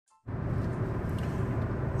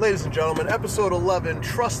Ladies and gentlemen, episode 11,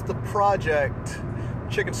 Trust the Project,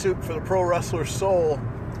 Chicken Soup for the Pro Wrestler's Soul.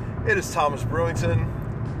 It is Thomas Brewington,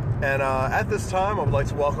 and at this time, I would like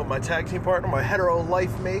to welcome my tag team partner, my hetero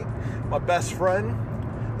life mate, my best friend,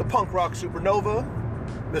 the punk rock supernova,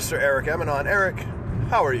 Mr. Eric Emanon. Eric,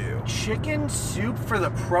 how are you? Chicken Soup for the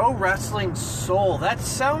Pro Wrestling Soul. That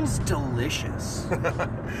sounds delicious.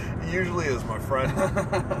 It usually is, my friend.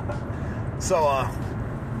 So,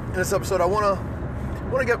 in this episode, I want to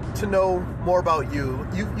get to know more about you.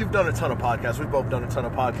 You've done a ton of podcasts. We've both done a ton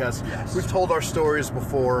of podcasts. Yes. We've told our stories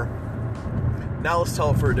before. Now let's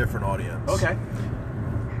tell it for a different audience. Okay.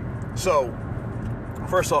 So,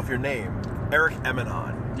 first off, your name, Eric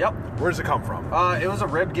Emanon. Yep. Where does it come from? It was a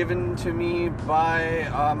rib given to me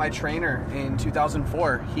by my trainer in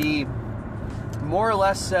 2004. He more or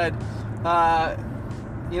less said,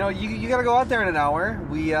 you got to go out there in an hour.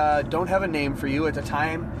 We don't have a name for you at the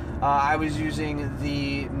time. I was using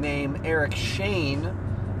the name Eric Shane.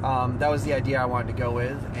 That was the idea I wanted to go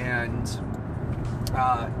with. And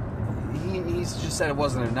he just said it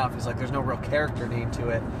wasn't enough. He's like, there's no real character name to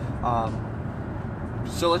it.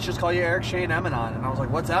 So let's just call you Eric Shane Emanon. And I was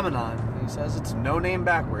like, what's Emanon? And he says it's no name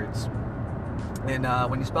backwards. And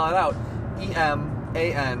when you spell it out,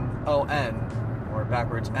 E-M-A-N-O-N, or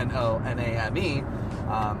backwards N-O-N-A-M-E,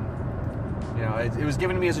 it was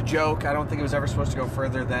given to me as a joke. I don't think it was ever supposed to go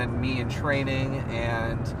further than me in training,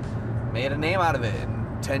 and made a name out of it.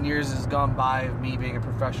 And 10 years has gone by of me being a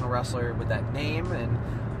professional wrestler with that name, and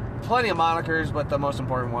plenty of monikers, but the most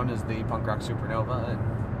important one is the Punk Rock Supernova,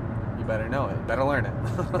 and you better know it. Better learn it.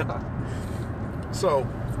 So,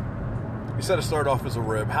 you said it started off as a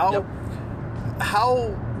rib. Yep.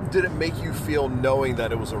 How did it make you feel knowing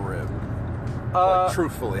that it was a rib?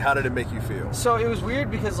 Truthfully, how did it make you feel? So it was weird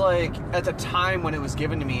because, at the time when it was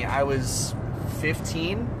given to me, I was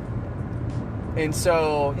 15. And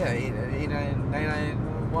so, 89,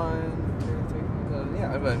 99, 1, 2, 3,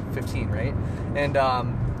 yeah, I've been 15, right? And,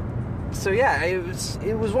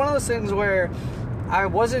 it was one of those things where I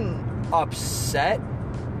wasn't upset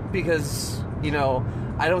because,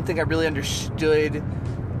 I don't think I really understood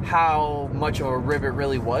how much of a rib it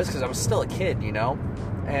really was because I was still a kid,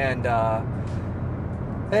 And,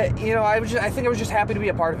 I think I was just happy to be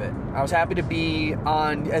a part of it. I was happy to be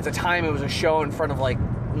on, at the time it was a show in front of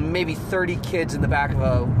maybe 30 kids in the back of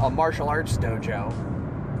a martial arts dojo.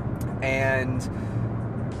 And,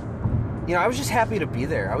 I was just happy to be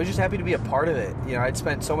there. I was just happy to be a part of it. I'd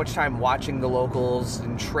spent so much time watching the locals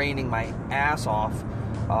and training my ass off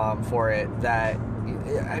for it that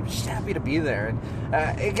I'm just happy to be there. And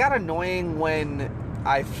it got annoying when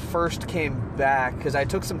I first came back, because I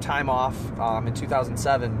took some time off in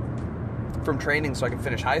 2007 from training so I could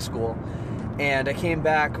finish high school, and I came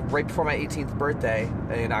back right before my 18th birthday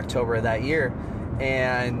in October of that year,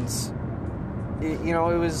 and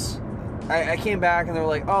I came back and they were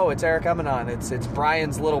like, oh, it's Eric Emanon, it's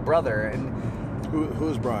Brian's little brother. And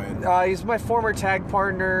who's Brian? He's my former tag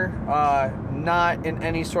partner, not in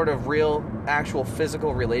any sort of real actual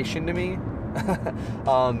physical relation to me.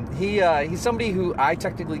 He's somebody who I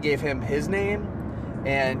technically gave him his name,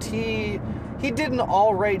 and he did an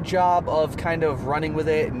all-right job of kind of running with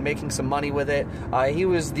it and making some money with it. He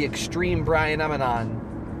was the extreme Brian Emanon,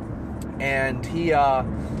 and he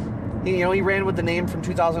ran with the name from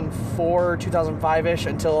 2004, 2005-ish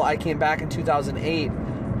until I came back in 2008,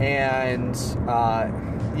 and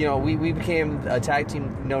we became a tag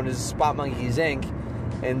team known as Spot Monkeys Inc.,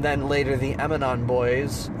 and then later the Emanon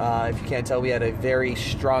Boys. If you can't tell, we had a very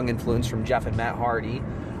strong influence from Jeff and Matt Hardy.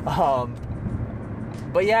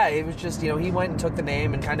 But yeah, it was just, he went and took the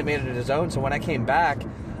name and kind of made it his own. So when I came back,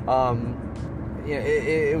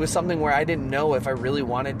 it was something where I didn't know if I really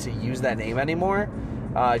wanted to use that name anymore.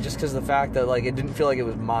 Just because of the fact that, it didn't feel like it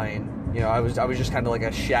was mine. I was just kind of like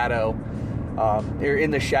a shadow.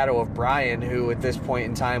 In the shadow of Brian, who at this point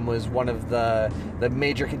in time was one of the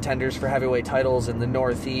major contenders for heavyweight titles in the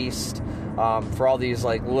Northeast, for all these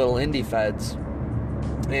little indie feds.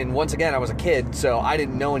 And once again, I was a kid, so I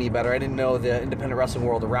didn't know any better. I didn't know the independent wrestling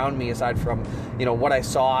world around me, aside from what I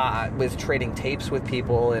saw with trading tapes with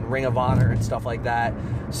people and Ring of Honor and stuff like that.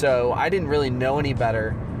 So I didn't really know any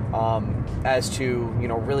better as to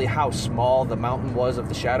really how small the mountain was of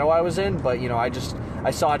the shadow I was in. But I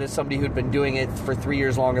saw it as somebody who'd been doing it for 3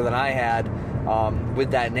 years longer than I had,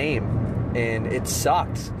 with that name, and it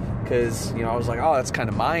sucked because I was like, oh, that's kind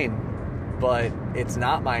of mine, but it's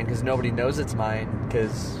not mine because nobody knows it's mine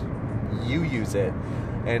because you use it.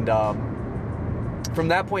 And from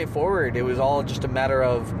that point forward, it was all just a matter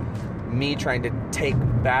of me trying to take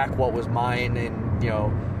back what was mine and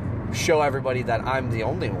show everybody that I'm the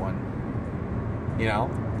only one,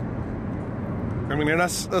 I mean, and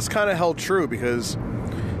that's kind of held true because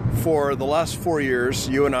for the last 4 years,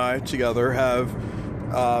 you and I together have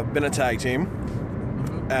been a tag team.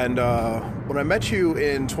 Mm-hmm. And when I met you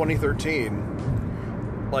in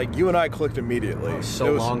 2013, like, you and I clicked immediately.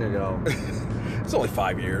 So long ago. It's only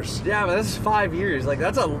 5 years. Yeah, but this is 5 years. Like,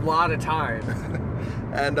 that's a lot of time.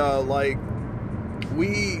 And, like,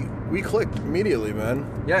 we clicked immediately,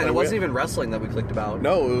 man. Yeah, and like, it wasn't even wrestling that we clicked about.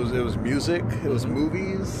 No, it was music. It was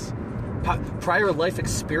movies. Prior life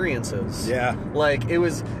experiences. Yeah. Like, it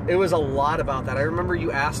was a lot about that. I remember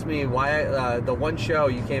you asked me why the one show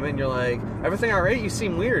you came in, you're like, everything all right? You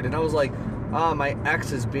seem weird. And I was like, my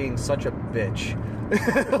ex is being such a bitch.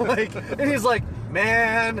 Like, and he's like,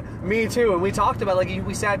 man, me too. And we talked about, like,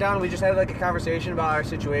 we sat down and we just had, like, a conversation about our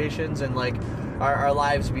situations and, like, our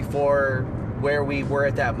lives before where we were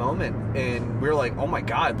at that moment. And we were like, oh my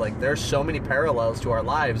God, like, there's so many parallels to our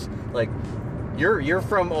lives. Like, you're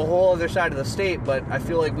from a whole other side of the state, but I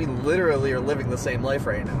feel like we literally are living the same life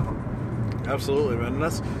right now. Absolutely, man.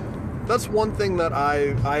 And that's one thing that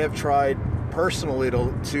I have tried personally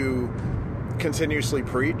to continuously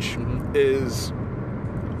preach is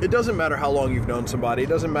it doesn't matter how long you've known somebody. It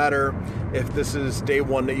doesn't matter if this is day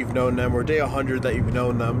 1 that you've known them or day 100 that you've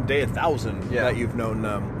known them, day 1,000 that you've known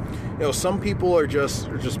them. You know, some people are just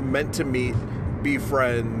meant to meet, be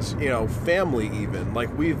friends, you know, family even,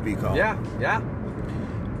 like we've become. Yeah.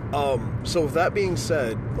 So with that being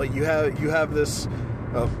said, like you have this,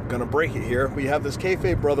 gonna break it here, but you have this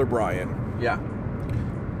kayfabe brother Brian. Yeah.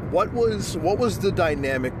 What was the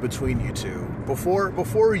dynamic between you two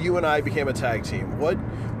before you and I became a tag team?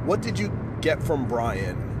 What did you get from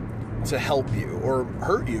Brian to help you or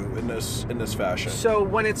hurt you in this fashion? So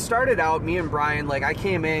when it started out, me and Brian, like, I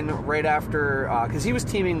came in right after because he was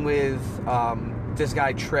teaming with this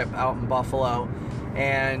guy Trip out in Buffalo,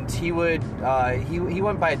 and he would he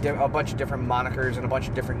went by a bunch of different monikers and a bunch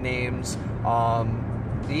of different names.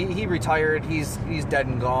 He retired. He's dead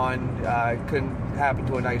and gone. Couldn't happen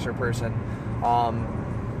to a nicer person.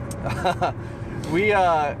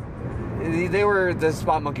 They were the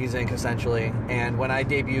Spot Monkeys Inc. essentially, and when I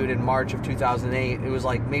debuted in March of 2008, it was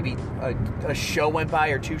like maybe a show went by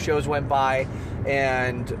or 2 shows went by,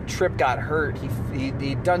 and Trip got hurt.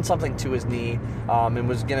 He'd done something to his knee, and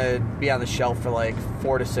was gonna be on the shelf for like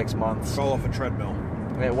 4 to 6 months. Fall off a treadmill.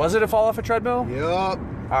 Wait, was it a fall off a treadmill? Yup.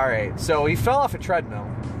 All right, so he fell off a treadmill,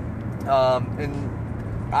 and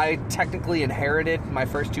I technically inherited my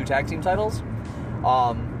first 2 tag team titles.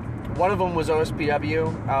 One of them was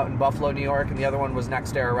OSPW out in Buffalo, New York, and the other one was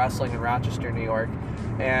Next Era Wrestling in Rochester, New York.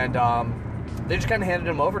 And they just kind of handed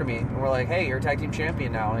them over to me, and we're like, hey, you're a tag team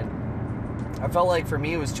champion now. And I felt like for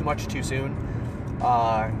me it was too much too soon,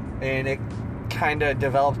 and it kind of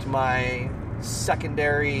developed my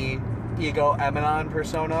secondary ego Eminon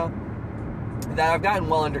persona that I've gotten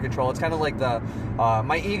well under control. It's kind of like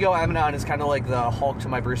my ego Eminon is kind of like the Hulk to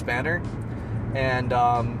my Bruce Banner, and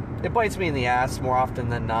it bites me in the ass more often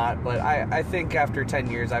than not, but I think after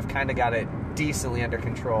 10 years I've kind of got it decently under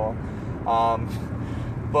control.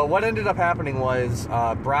 But what ended up happening was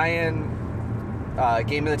Brian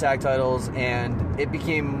gave me the tag titles, and it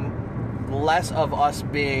became less of us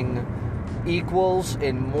being equals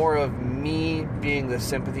and more of me being the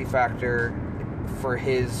sympathy factor for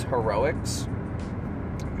his heroics.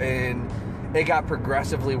 And it got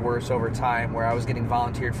progressively worse over time, where I was getting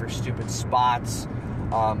volunteered for stupid spots,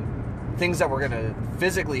 things that were going to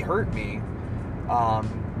physically hurt me,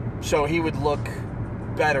 so he would look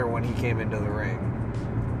better when he came into the ring.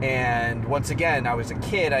 And once again, I was a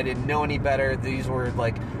kid, I didn't know any better. These were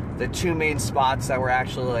like the 2 main spots that were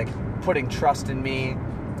actually like putting trust in me.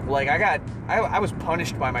 Like I was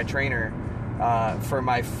punished by my trainer for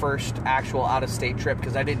my first actual out-of-state trip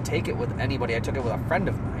because I didn't take it with anybody. I took it with a friend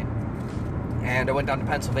of mine, and I went down to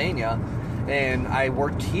Pennsylvania, and I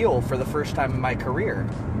worked heel for the first time in my career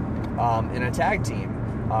in a tag team.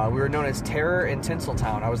 We were known as Terror and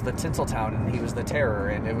Tinseltown. I was the Tinseltown, and he was the Terror,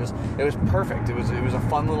 and it was perfect. It was a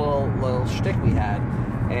fun little shtick we had,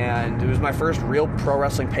 and it was my first real pro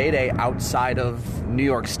wrestling payday outside of New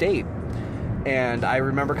York State. And I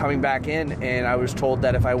remember coming back in, and I was told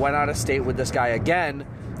that if I went out of state with this guy again,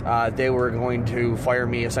 they were going to fire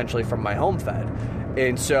me essentially from my home fed.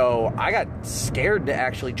 And so I got scared to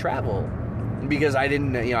actually travel because I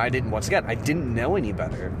didn't know any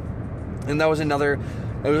better. And that was another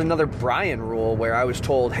Brian rule where I was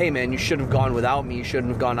told, hey man, you shouldn't have gone without me. You shouldn't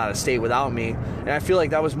have gone out of state without me. And I feel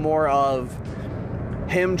like that was more of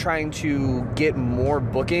him trying to get more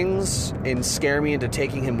bookings and scare me into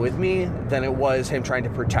taking him with me than it was him trying to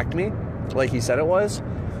protect me, like he said it was.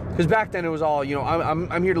 because back then it was all,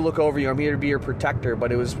 I'm here to look over you, I'm here to be your protector,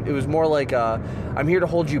 but it was more like I'm here to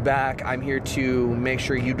hold you back, I'm here to make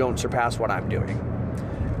sure you don't surpass what I'm doing.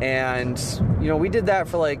 And we did that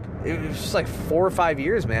for it was just 4 or 5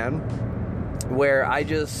 years, man, where I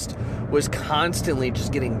just was constantly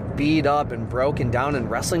just getting beat up and broken down,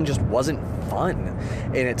 and wrestling just wasn't fun.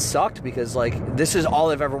 And it sucked because this is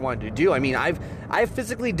all I've ever wanted to do. I mean, I've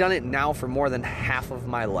physically done it now for more than half of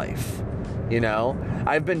my life.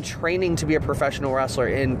 I've been training to be a professional wrestler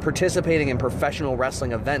and participating in professional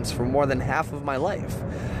wrestling events for more than half of my life.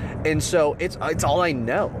 And so it's all I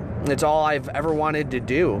know. It's all I've ever wanted to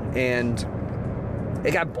do. And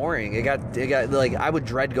it got boring. It got I would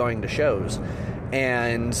dread going to shows.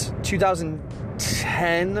 And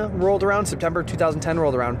 2010 rolled around, September 2010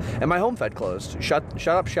 rolled around, and my home fed closed. Shut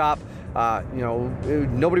up shop.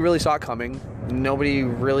 Nobody really saw it coming. Nobody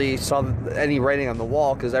really saw any writing on the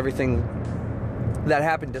wall, because everything that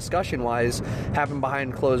happened discussion-wise happened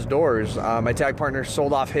behind closed doors. My tag partner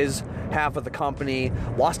sold off his half of the company,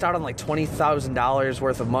 lost out on $20,000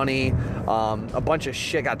 worth of money. A bunch of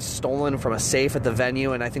shit got stolen from a safe at the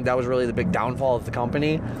venue, and I think that was really the big downfall of the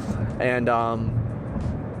company. And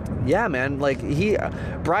yeah, man,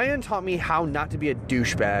 Brian taught me how not to be a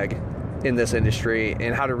douchebag in this industry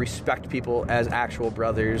and how to respect people as actual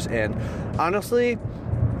brothers. And honestly,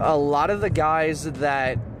 a lot of the guys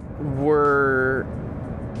that were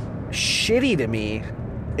shitty to me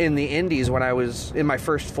in the indies when I was in my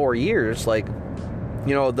first 4 years, your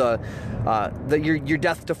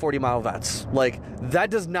death to 40 Mile Vets,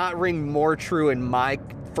 that does not ring more true in my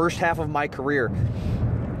first half of my career.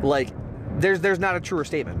 There's not a truer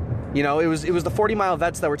statement. It was the 40 Mile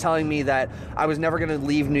Vets that were telling me that I was never going to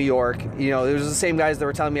leave New York. It was the same guys that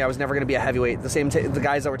were telling me I was never going to be a heavyweight. The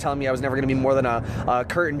guys that were telling me I was never going to be more than a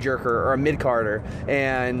curtain jerker or a mid-carder.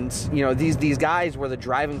 And, these guys were the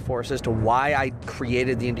driving force as to why I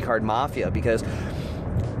created the IndyCard Mafia, because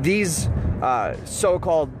these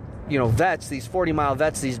so-called, vets, these 40 Mile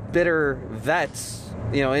Vets, these bitter vets,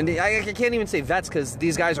 and I can't even say vets because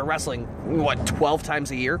these guys are wrestling, 12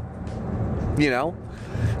 times a year?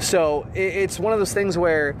 So it's one of those things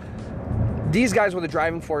where these guys were the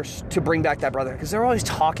driving force to bring back that brotherhood, because they're always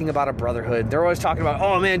talking about a brotherhood. They're always talking about,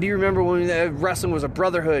 oh man, do you remember when wrestling was a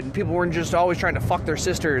brotherhood and people weren't just always trying to fuck their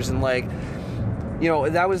sisters? And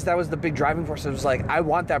that was the big driving force. It was I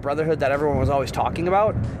want that brotherhood that everyone was always talking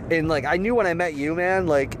about. And I knew when I met you, man,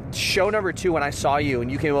 show number 2, when I saw you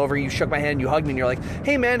and you came over and you shook my hand and you hugged me and you're like,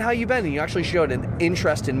 hey man, how you been? And you actually showed an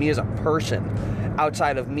interest in me as a person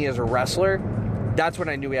outside of me as a wrestler. That's when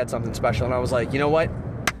I knew we had something special. And I was like, you know what?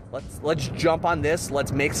 Let's jump on this.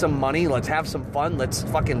 Let's make some money. Let's have some fun. Let's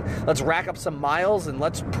rack up some miles, and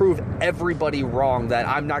let's prove everybody wrong that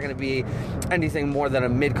I'm not going to be anything more than a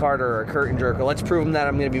mid-carder or a curtain jerker. Let's prove them that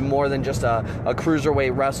I'm going to be more than just a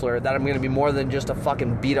cruiserweight wrestler, that I'm going to be more than just a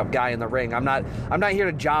fucking beat-up guy in the ring. I'm not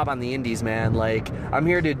here to job on the indies, man. I'm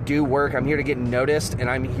here to do work. I'm here to get noticed, and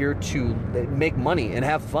I'm here to make money and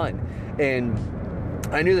have fun. And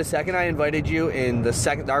I knew the second I invited you in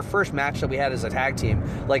our first match that we had as a tag team,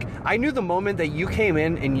 I knew the moment that you came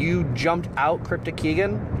in and you jumped out Cryptic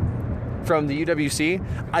Keegan from the UWC,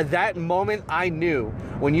 at that moment I knew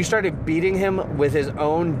when you started beating him with his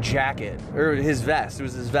own jacket, or his vest. It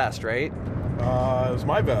was his vest, right? It was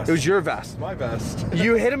my vest. It was your vest. My vest.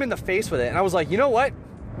 You hit him in the face with it, and I was like, you know what?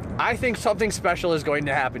 I think something special is going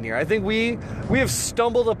to happen here. I think we have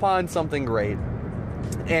stumbled upon something great.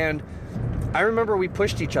 And I remember we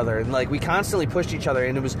pushed each other, and we constantly pushed each other,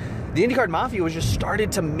 and it was the IndyCard Mafia was just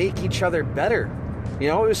started to make each other better.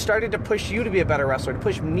 It was started to push you to be a better wrestler, to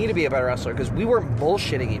push me to be a better wrestler, because we weren't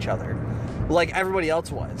bullshitting each other like everybody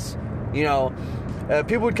else was.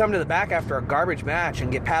 People would come to the back after a garbage match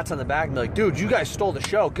and get pats on the back and be like, dude, you guys stole the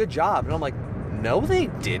show, good job. And I'm like, no, they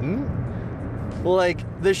didn't.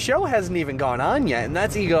 The show hasn't even gone on yet, and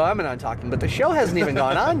that's Ego Eminon talking, but the show hasn't even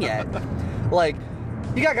gone on yet.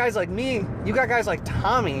 You got guys like me, you got guys like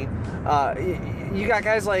Tommy, you got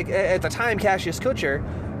guys like, at the time, Cassius Kutcher,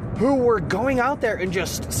 who were going out there and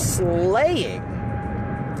just slaying.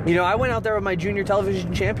 I went out there with my junior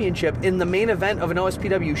television championship in the main event of an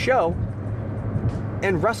OSPW show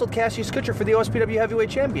and wrestled Cassius Kutcher for the OSPW Heavyweight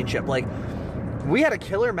Championship. We had a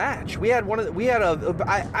killer match.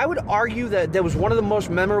 I would argue that was one of the most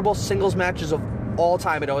memorable singles matches of all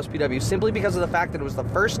time at OSPW, simply because of the fact that it was the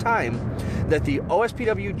first time that the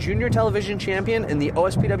OSPW Junior Television Champion and the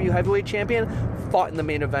OSPW Heavyweight Champion fought in the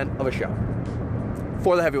main event of a show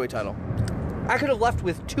for the heavyweight title. I could have left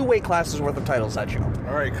with 2 weight classes worth of titles that show.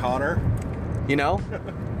 All right, Connor. I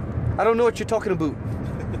don't know what you're talking about.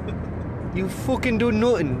 You fucking do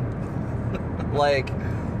nothing.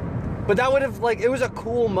 But that would have, like, it was a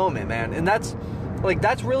cool moment, man. And that's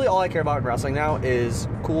really all I care about in wrestling now is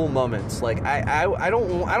cool moments. Like, I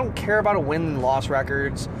don't care about a win and loss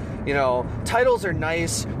records. You know, titles are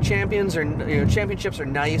nice, championships are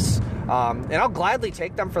nice, and I'll gladly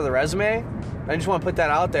take them for the resume. I just want to put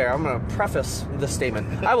that out there. I'm going to preface this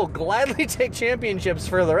statement. I will gladly take championships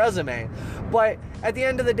for the resume. But at the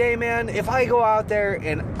end of the day, man, if I go out there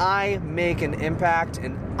and I make an impact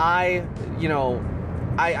and I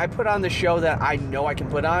put on the show that I know I can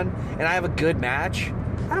put on and I have a good match,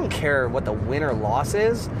 I don't care what the win or loss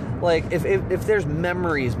is. Like, if there's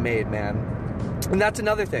memories made, man. And that's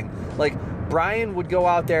another thing. Like, Brian would go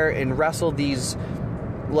out there and wrestle these,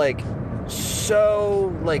 like,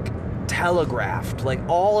 so, like, telegraphed. Like,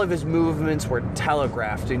 all of his movements were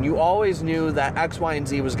telegraphed, and you always knew that X, Y, and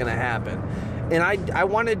Z was going to happen. And I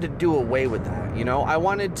wanted to do away with that, you know? I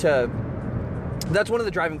wanted to... That's one of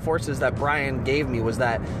the driving forces that Brian gave me, was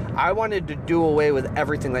that I wanted to do away with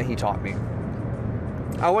everything that he taught me.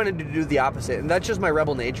 I wanted to do the opposite, and that's just my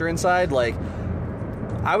rebel nature inside. Like,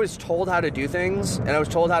 I was told how to do things, and I was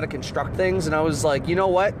told how to construct things, and I was like, you know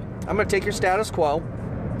what? I'm going to take your status quo,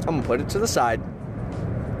 I'm going to put it to the side.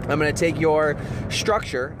 I'm going to take your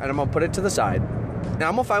structure, and I'm going to put it to the side, and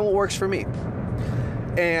I'm going to find what works for me.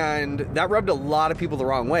 And that rubbed a lot of people the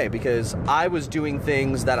wrong way, because I was doing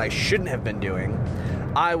things that I shouldn't have been doing.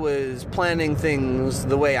 I was planning things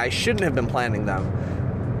the way I shouldn't have been planning them.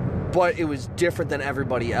 But it was different than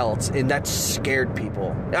everybody else, and that scared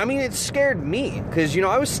people. I mean, it scared me, because, you know,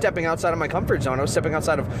 I was stepping outside of my comfort zone. I was stepping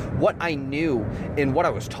outside of what I knew and what I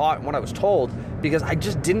was taught and what I was told, because I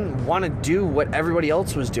just didn't want to do what everybody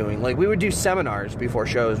else was doing. Like, we would do seminars before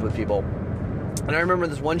shows with people. And I remember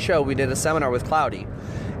this one show, we did a seminar with Cloudy,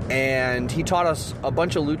 and he taught us a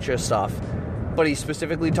bunch of lucha stuff, but he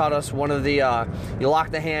specifically taught us one of the, you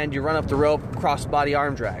lock the hand, you run up the rope, cross-body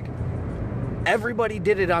arm drag. Everybody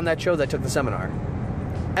did it on that show that took the seminar.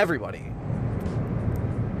 Everybody.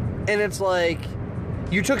 And it's like,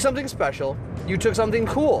 you took something special, you took something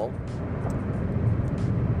cool,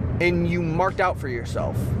 and you marked out for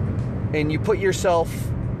yourself. And you put yourself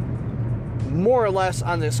more or less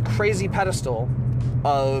on this crazy pedestal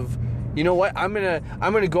of, you know what, I'm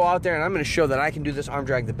gonna go out there and I'm gonna show that I can do this arm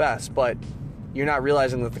drag the best, but you're not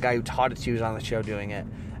realizing that the guy who taught it to you is on the show doing it.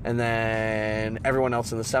 And then everyone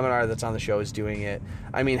else in the seminar that's on the show is doing it.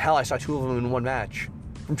 I mean, hell, I saw two of them in one match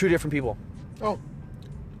from two different people. Oh.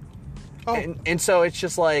 And so it's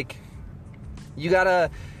just like, you gotta...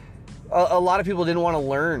 A lot of people didn't want to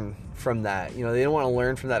learn from that. You know, they didn't want to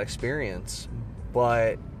learn from that experience.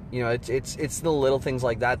 But, you know, it's the little things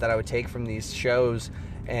like that I would take from these shows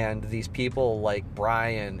and these people like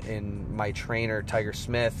Brian and my trainer, Tiger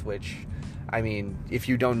Smith, which, I mean, if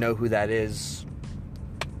you don't know who that is...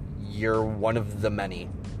 you're one of the many.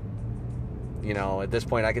 You know, at this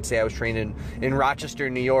point I could say I was trained in Rochester,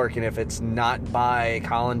 New York, and if it's not by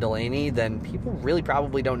Colin Delaney, then people really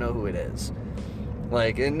probably don't know who it is.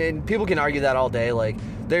 Like, and people can argue that all day. Like,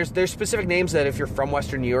 there's specific names that if you're from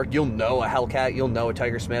Western New York, you'll know a Hellcat, you'll know a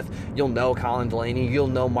Tiger Smith, you'll know Colin Delaney, you'll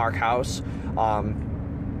know Mark House.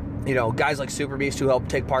 You know, guys like Super Beast who helped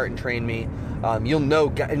take part and train me. You'll know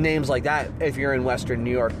names like that if you're in Western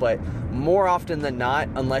New York, but more often than not,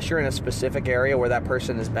 unless you're in a specific area where that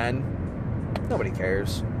person has been, nobody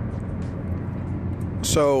cares.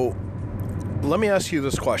 So, let me ask you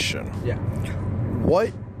this question. Yeah.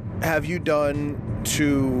 What have you done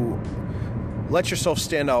to let yourself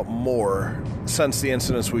stand out more since the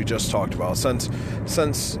incidents we just talked about?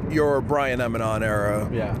 Since your Brian Emanon era,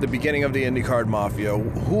 yeah, the beginning of the IndyCard Mafia,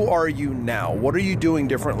 who are you now? What are you doing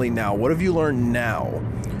differently now? What have you learned now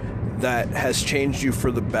that has changed you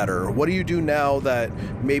for the better? What do you do now that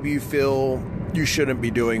maybe you feel you shouldn't be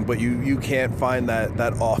doing, but you can't find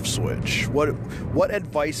that off switch? What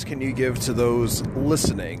advice can you give to those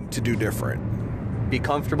listening to do different? Be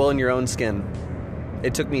comfortable in your own skin.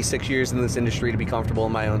 It took me 6 years in this industry to be comfortable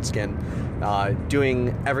in my own skin,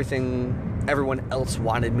 doing everything everyone else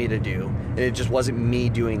wanted me to do, and it just wasn't me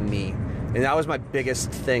doing me. And that was my biggest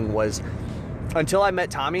thing, was until I met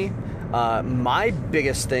Tommy, my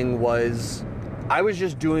biggest thing was I was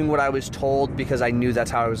just doing what I was told because I knew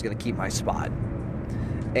that's how I was going to keep my spot.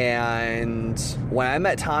 And when I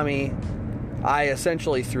met Tommy, I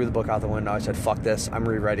essentially threw the book out the window. I said, fuck this, I'm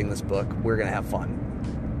rewriting this book, we're going to have fun.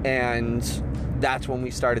 And that's when we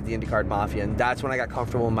started the IndyCard Mafia, and that's when I got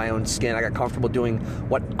comfortable in my own skin. I got comfortable doing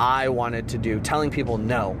what I wanted to do, telling people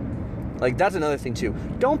no. Like, that's another thing too.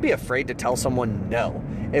 Don't be afraid to tell someone no.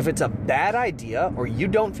 If it's a bad idea, or you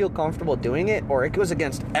don't feel comfortable doing it, or it goes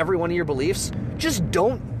against every one of your beliefs, just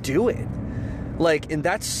don't do it. Like, and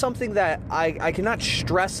that's something that I cannot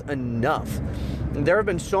stress enough. There have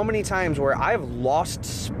been so many times where I've lost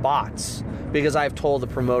spots because I've told the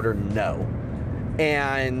promoter no.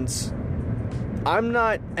 And I'm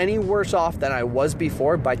not any worse off than I was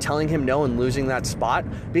before by telling him no and losing that spot,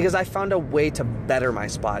 because I found a way to better my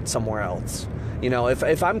spot somewhere else. You know,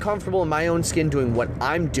 if I'm comfortable in my own skin doing what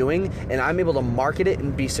I'm doing and I'm able to market it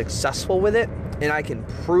and be successful with it, and I can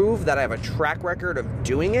prove that I have a track record of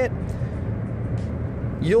doing it,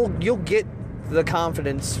 you'll get the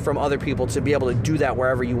confidence from other people to be able to do that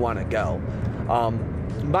wherever you want to go.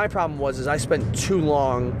 My problem was I spent too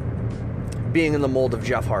long being in the mold of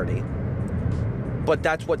Jeff Hardy. But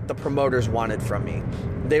that's what the promoters wanted from me.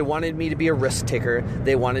 They wanted me to be a risk taker.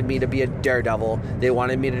 They wanted me to be a daredevil. They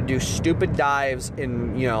wanted me to do stupid dives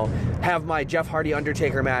and, you know, have my Jeff Hardy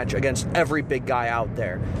Undertaker match against every big guy out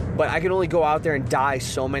there. But I could only go out there and die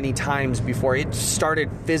so many times before it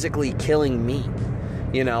started physically killing me.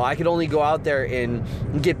 You know, I could only go out there and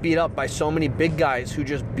get beat up by so many big guys who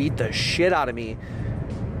just beat the shit out of me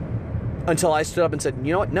until I stood up and said,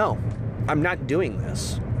 you know what, no, I'm not doing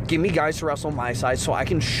this. Give me guys to wrestle my size so I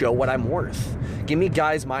can show what I'm worth. Give me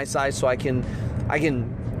guys my size so I can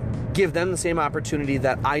give them the same opportunity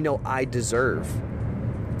that I know I deserve.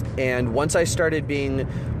 And once I started being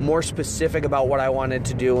more specific about what I wanted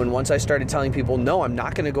to do, and once I started telling people, no, I'm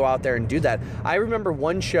not going to go out there and do that. I remember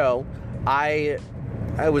one show, I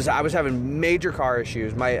was having major car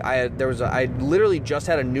issues. I literally just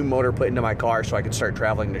had a new motor put into my car so I could start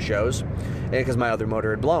traveling to shows, because my other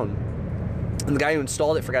motor had blown. And the guy who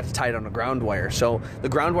installed it forgot to tie it on a ground wire. So the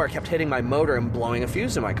ground wire kept hitting my motor and blowing a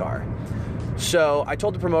fuse in my car. So I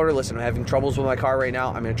told the promoter, listen, I'm having troubles with my car right now.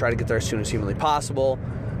 I'm going to try to get there as soon as humanly possible.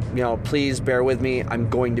 You know, please bear with me. I'm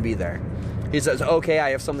going to be there. He says, okay,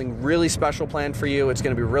 I have something really special planned for you. It's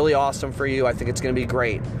going to be really awesome for you. I think it's going to be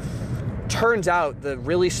great. Turns out the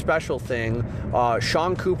really special thing,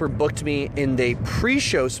 Sean Cooper booked me in the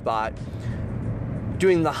pre-show spot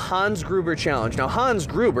doing the Hans Gruber challenge. Now, Hans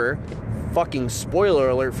Gruber, fucking spoiler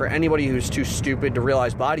alert for anybody who's too stupid to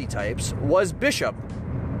realize body types, was Bishop.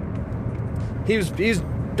 He's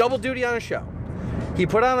double duty on a show. He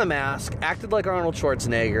put on a mask, acted like Arnold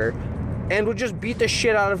Schwarzenegger, and would just beat the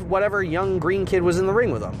shit out of whatever young green kid was in the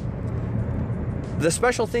ring with him. The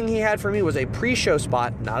special thing he had for me was a pre-show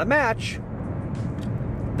spot, not a match,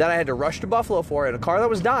 that I had to rush to Buffalo for in a car that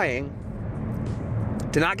was dying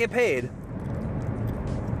to not get paid.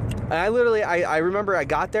 And I remember I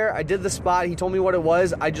got there, I did the spot, he told me what it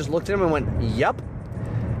was, I just looked at him and went, yep.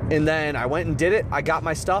 And then I went and did it, I got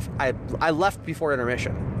my stuff, I left before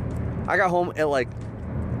intermission. I got home at like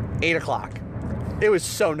 8 o'clock. It was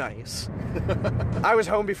so nice. I was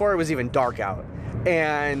home before it was even dark out.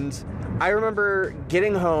 And I remember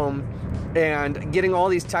getting home and getting all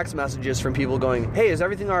these text messages from people going, hey, is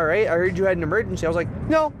everything all right? I heard you had an emergency. I was like,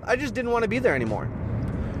 no, I just didn't want to be there anymore.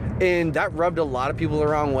 And that rubbed a lot of people the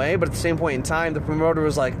wrong way. But at the same point in time, the promoter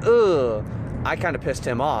was like, ugh, I kind of pissed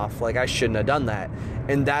him off. Like, I shouldn't have done that.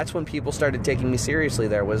 And that's when people started taking me seriously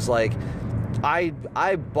there. Was like, I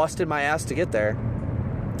busted my ass to get there.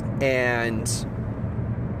 And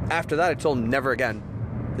after that, I told him, never again.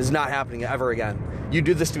 This is not happening ever again. You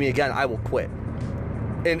do this to me again, I will quit.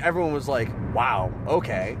 And everyone was like, wow,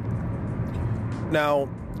 okay. Now,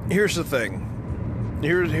 here's the thing.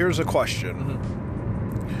 Here's a question.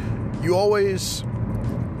 Mm-hmm. You always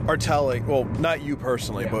are telling, well, not you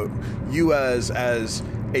personally, but you as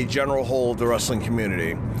a general whole of the wrestling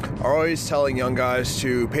community, are always telling young guys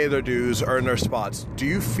to pay their dues, earn their spots. Do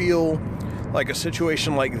you feel like a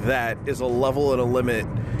situation like that is a level and a limit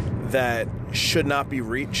that should not be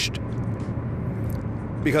reached?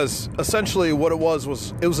 Because essentially what it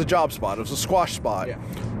was a job spot. It was a squash spot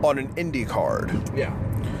on an indie card. Yeah.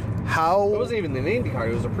 How... It wasn't even an indie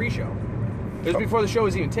card. It was a pre-show. It was before the show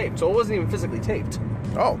was even taped, so it wasn't even physically taped.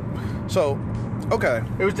 Oh. So, okay.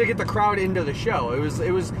 It was to get the crowd into the show. It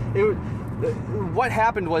was what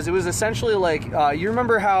happened was, it was essentially like, you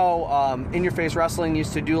remember how In Your Face Wrestling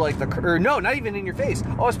used to do like not even In Your Face.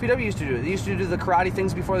 OSPW used to do it. They used to do the karate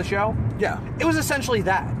things before the show. Yeah. It was essentially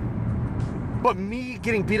that. But me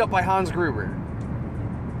getting beat up by Hans Gruber.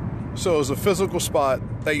 So it was a physical spot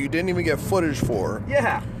that you didn't even get footage for.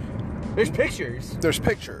 Yeah. There's pictures. There's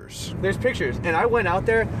pictures. And I went out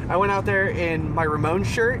there in my Ramones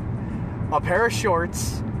shirt, a pair of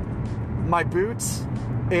shorts, my boots,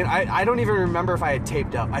 and I don't even remember if I had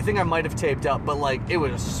taped up. I think I might have taped up, but like, it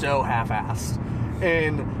was so half-assed.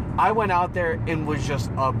 And I went out there and was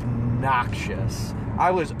just obnoxious.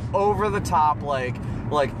 I was over the top, like,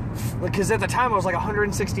 because at the time I was like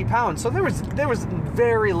 160 pounds, so there was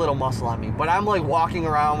very little muscle on me. But I'm like walking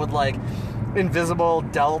around with like invisible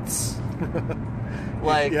delts.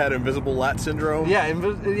 Like you had invisible lat syndrome. Yeah,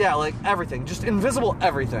 yeah, like everything, just invisible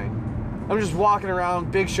everything. I'm just walking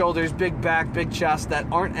around, big shoulders, big back, big chest that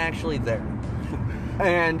aren't actually there,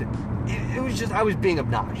 and it was just I was being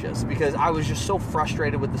obnoxious because I was just so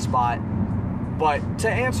frustrated with the spot. But to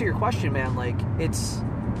answer your question, man, like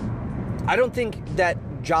I don't think that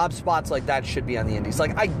job spots like that should be on the indies.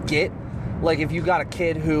 Like I get, like if you got a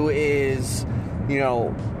kid who is, you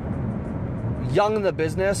know, young in the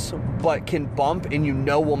business but can bump and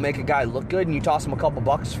will make a guy look good, and you toss him a couple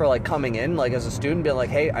bucks for like coming in like as a student, being like,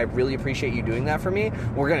 hey, I really appreciate you doing that for me,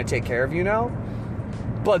 we're gonna take care of you now.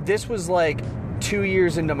 But this was like 2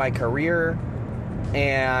 years into my career,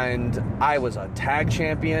 and I was a tag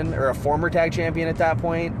champion or a former tag champion at that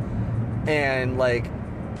point, and like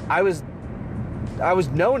I was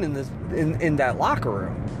known in that locker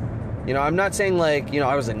room. You know, I'm not saying like, you know,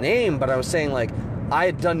 I was a name, but I was saying like I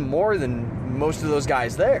had done more than most of those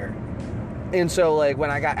guys there. And so like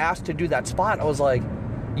when I got asked to do that spot, I was like,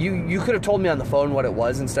 you could have told me on the phone what it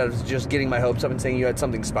was instead of just getting my hopes up and saying you had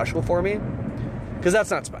something special for me, because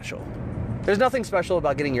that's not special. There's nothing special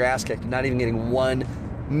about getting your ass kicked and not even getting one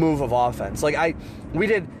move of offense. Like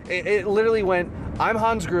it literally went, I'm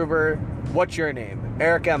Hans Gruber, what's your name?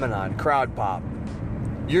 Eric Emanon, crowd pop.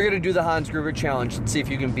 You're gonna do the Hans Gruber challenge. Let's see if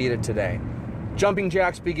you can beat it today. Jumping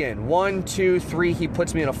jacks begin. 1, 2, 3, he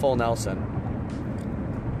puts me in a full Nelson.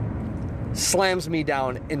 Slams me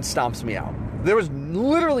down and stomps me out. There was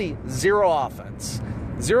literally zero offense.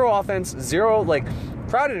 Zero, like,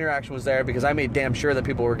 crowd interaction was there because I made damn sure that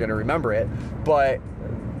people were going to remember it. But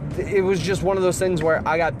it was just one of those things where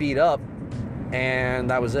I got beat up and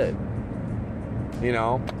that was it. You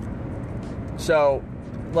know? So,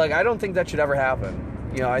 like, I don't think that should ever happen.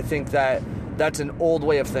 You know, I think that that's an old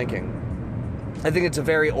way of thinking. I think it's a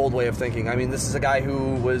very old way of thinking. I mean, this is a guy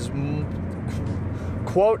who was,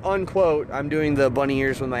 quote unquote, I'm doing the bunny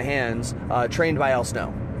ears with my hands, trained by Al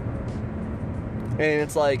Snow. And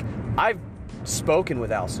it's like, I've spoken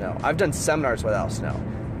with Al Snow. I've done seminars with Al Snow.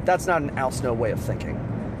 That's not an Al Snow way of thinking.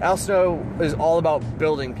 Al Snow is all about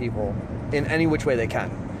building people in any which way they can.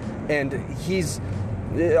 And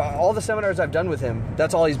all the seminars I've done with him,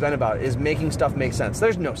 that's all he's been about, is making stuff make sense.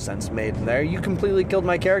 There's no sense made in there. You completely killed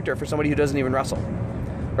my character for somebody who doesn't even wrestle.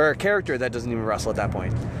 Or a character that doesn't even wrestle at that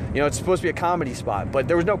point. You know, it's supposed to be a comedy spot, but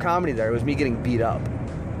there was no comedy there. It was me getting beat up.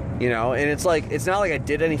 You know, and it's like, it's not like I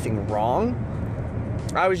did anything wrong.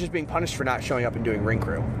 I was just being punished for not showing up and doing ring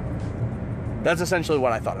crew. That's essentially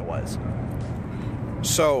what I thought it was.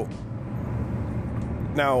 So,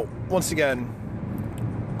 now, once again,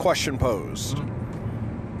 question posed.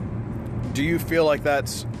 Mm-hmm. Do you feel like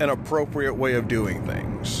that's an appropriate way of doing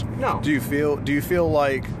things? No. Do you feel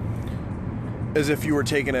like as if you were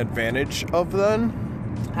taken advantage of then?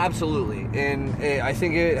 Absolutely. And I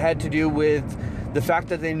think it had to do with the fact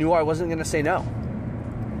that they knew I wasn't going to say no.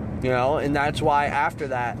 You know, and that's why after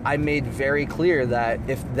that, I made very clear that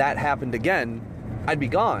if that happened again, I'd be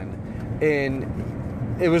gone.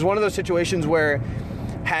 And it was one of those situations where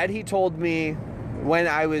had he told me when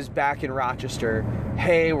I was back in Rochester,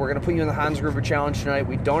 hey, we're going to put you in the Hans Gruber Challenge tonight.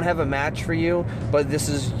 We don't have a match for you, but this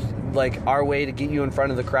is like our way to get you in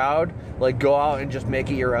front of the crowd. Like, go out and just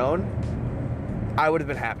make it your own. I would have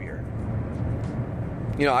been happier.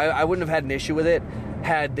 You know, I wouldn't have had an issue with it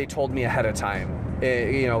had they told me ahead of time.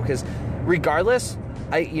 You know, because regardless,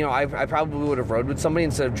 I probably would have rode with somebody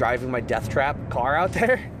instead of driving my death trap car out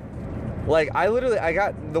there. Like,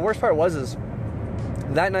 the worst part is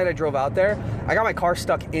that night I drove out there, I got my car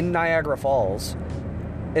stuck in Niagara Falls,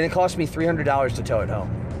 and it cost me $300 to tow it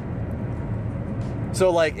home.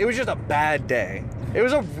 So, like, it was just a bad day. It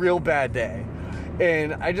was a real bad day.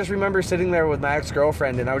 And I just remember sitting there with my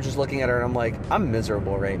ex-girlfriend, and I was just looking at her, and I'm like, I'm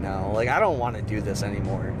miserable right now. Like, I don't want to do this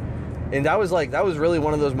anymore. And that was really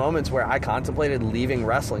one of those moments where I contemplated leaving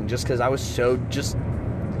wrestling just because I was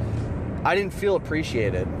I didn't feel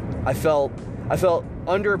appreciated. I felt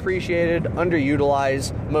underappreciated,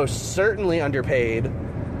 underutilized, most certainly underpaid.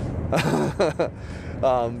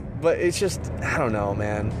 But it's just, I don't know,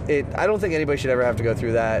 man. I don't think anybody should ever have to go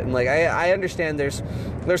through that. And like, I understand there's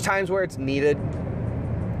times where it's needed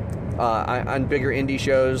on bigger indie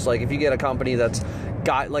shows. Like if you get a company that's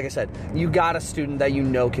got, like I said, you got a student that you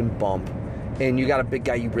know can bump, and you got a big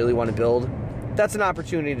guy you really want to build, that's an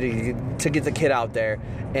opportunity to get the kid out there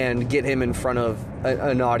and get him in front of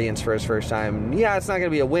an audience for his first time. Yeah, it's not going to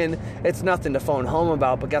be a win. It's nothing to phone home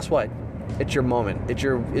about, but guess what? It's your moment. It's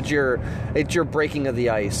your breaking of the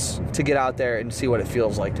ice to get out there and see what it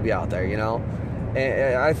feels like to be out there, you know?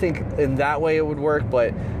 And I think in that way it would work,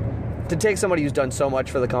 but to take somebody who's done so much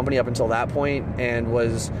for the company up until that point and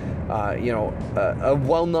was a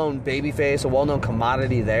well-known babyface, a well-known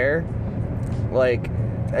commodity there. Like,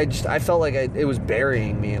 I felt like it was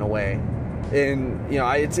burying me in a way. And,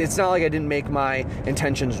 it's not like I didn't make my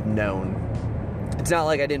intentions known. It's not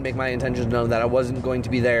like I didn't make my intentions known that I wasn't going to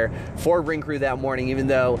be there for Ring Crew that morning, even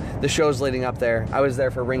though the shows leading up there, I was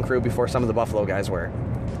there for Ring Crew before some of the Buffalo guys were,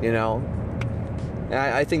 And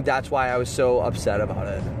I think that's why I was so upset about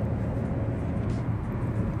it.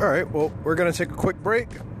 All right, well, we're going to take a quick break,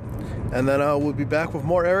 and then we'll be back with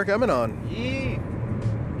more Eric Emanon. Yeah.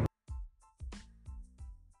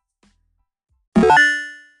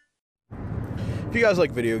 If you guys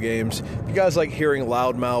like video games, if you guys like hearing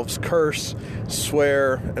loudmouths curse,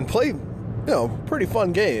 swear, and play, pretty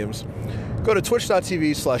fun games, go to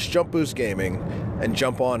twitch.tv/jumpboostgaming and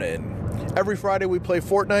jump on in. Every Friday we play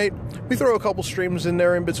Fortnite. We throw a couple streams in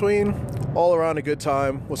there in between, all around a good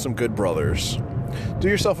time with some good brothers. Do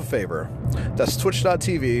yourself a favor. That's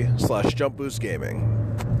twitch.tv/jumpboostgaming.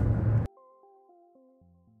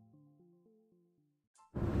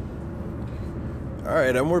 All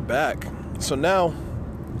right, and we're back. So now,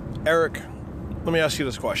 Eric, let me ask you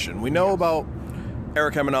this question. We know about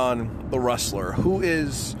Eric Emanon, the wrestler. Who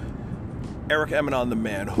is Eric Emanon, the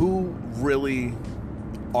man? Who really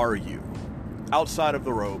are you? Outside of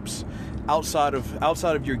the ropes, outside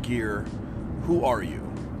of your gear, who are you?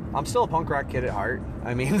 I'm still a punk rock kid at heart.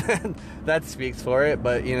 I mean, that speaks for it,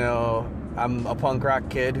 but, I'm a punk rock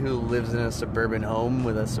kid who lives in a suburban home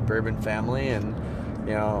with a suburban family, and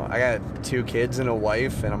I got 2 kids and a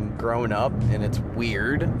wife, and I'm growing up, and it's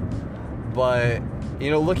weird. But,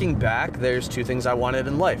 looking back, there's 2 things I wanted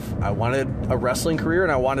in life. I wanted a wrestling career,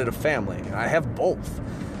 and I wanted a family. And I have both.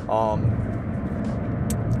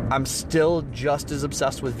 I'm still just as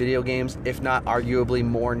obsessed with video games, if not arguably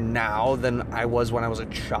more now than I was when I was a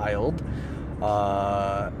child. And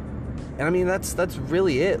I mean, that's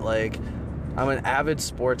really it. Like, I'm an avid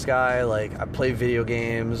sports guy. Like, I play video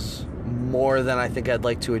games more than I think I'd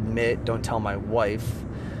like to admit. Don't tell my wife.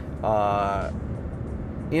 I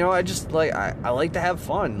just like, I like to have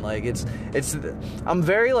fun. Like, I'm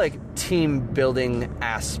very like team building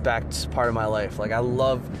aspects part of my life. Like, I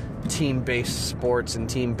love team-based sports and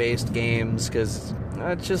team-based games, because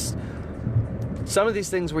it's just some of these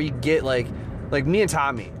things where you get like me and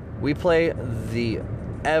Tommy, we play the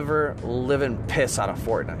ever living piss out of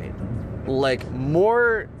Fortnite, like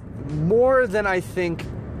more than I think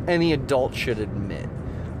any adult should admit.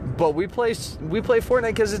 But we play Fortnite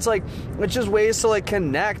because it's just ways to like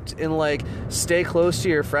connect and like stay close to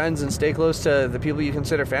your friends and stay close to the people you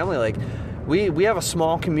consider family. Like, we have a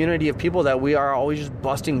small community of people that we are always just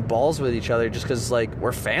busting balls with each other just because, like,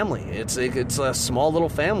 we're family. It's a small little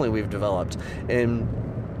family we've developed, and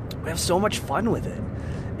we have so much fun with it.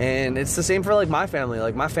 And it's the same for, like, my family.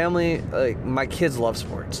 Like, my family, like, my kids love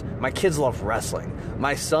sports. My kids love wrestling.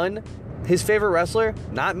 My son, his favorite wrestler,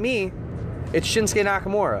 not me, it's Shinsuke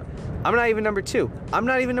Nakamura. I'm not even number 2. I'm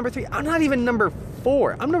not even number 3. I'm not even number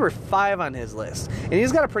 4. I'm number 5 on his list, and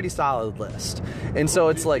he's got a pretty solid list. And so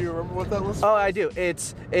it's like, do you remember what that list was? Oh, I do.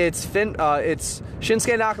 It's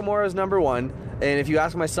Shinsuke Nakamura's number 1. And if you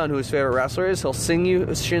ask my son who his favorite wrestler is, he'll sing you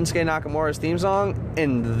Shinsuke Nakamura's theme song,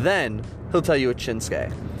 and then he'll tell you it's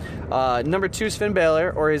Shinsuke. Number 2 is Finn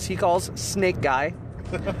Balor, or as he calls, Snake Guy.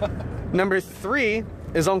 Number 3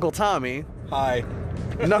 is Uncle Tommy. Hi.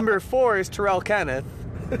 Number 4 is Terrell Kenneth.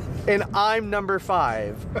 And I'm number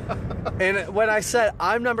 5. And when I said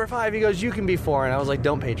I'm number 5, he goes, you can be 4. And I was like,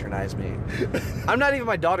 don't patronize me. I'm not even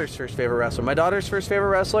my daughter's first favorite wrestler. My daughter's first favorite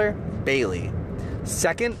wrestler, Bayley.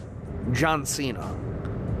 Second, John Cena.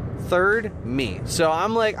 Third, me. So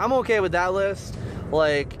I'm okay with that list.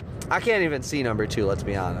 Like, I can't even see number 2, let's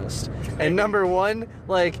be honest. And number 1,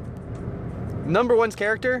 number 1's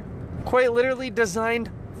character, quite literally designed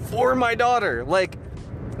for my daughter. Like,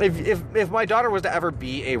 if my daughter was to ever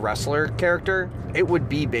be a wrestler character, it would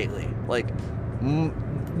be Bayley. Like,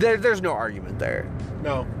 there's no argument there.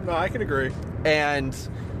 No, I can agree. And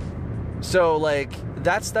so, like,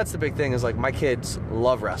 that's the big thing, is like, my kids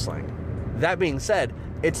love wrestling. That being said,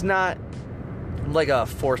 it's not like a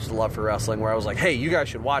forced love for wrestling where I was like, hey, you guys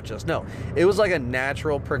should watch us. No, it was like a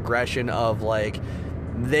natural progression of, like,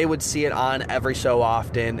 they would see it on every so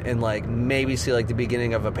often and, like, maybe see, like, the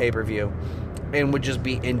beginning of a pay-per-view and would just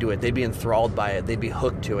be into it. They'd be enthralled by it. They'd be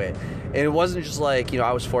hooked to it. And it wasn't just like,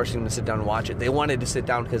 I was forcing them to sit down and watch it. They wanted to sit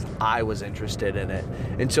down because I was interested in it.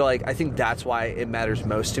 And so, like, I think that's why it matters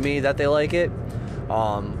most to me that they like it.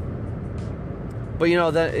 But,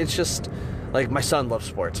 that it's just, like, my son loves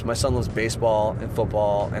sports. My son loves baseball and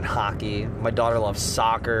football and hockey. My daughter loves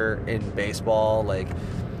soccer and baseball. Like,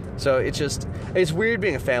 So it's weird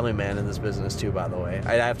being a family man in this business too, by the way.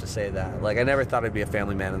 I have to say that. Like, I never thought I'd be a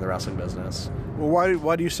family man in the wrestling business. Well,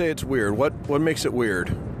 why do you say it's weird? What makes it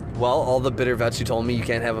weird? Well, all the bitter vets who told me you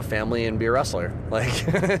can't have a family and be a wrestler. Like,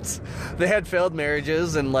 they had failed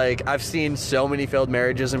marriages, and, like, I've seen so many failed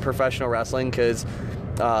marriages in professional wrestling because,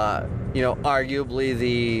 arguably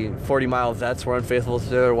the 40-mile vets were unfaithful to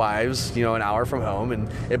their wives, an hour from home,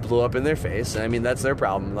 and it blew up in their face. And, I mean, that's their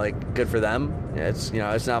problem. Like, good for them. It's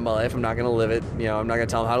not my life. I'm not going to live it. I'm not going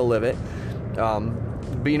to tell them how to live it. But,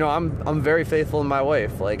 I'm very faithful in my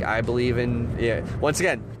wife. Like, I believe in, once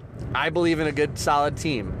again, I believe in a good, solid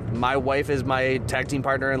team. My wife is my tag team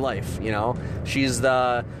partner in life. She's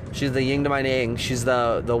the yin to my yang. She's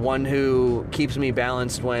the one who keeps me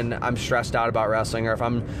balanced when I'm stressed out about wrestling, or if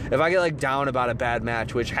I get like down about a bad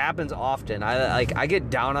match, which happens often. I get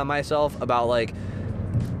down on myself about like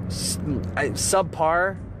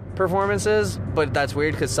subpar performances, but that's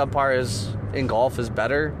weird because subpar in golf is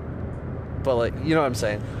better. But like, you know what I'm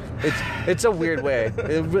saying? It's a weird way.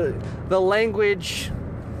 The language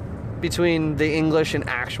between the English and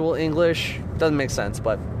actual English doesn't make sense,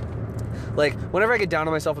 but like whenever I get down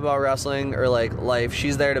on myself about wrestling or like life,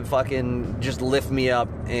 she's there to fucking just lift me up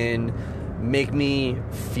and make me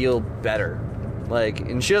feel better. Like,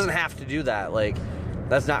 and she doesn't have to do that. Like,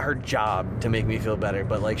 that's not her job to make me feel better,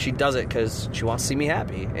 but like she does it because she wants to see me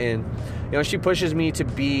happy, and she pushes me to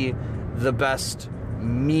be the best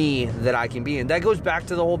me that I can be. And that goes back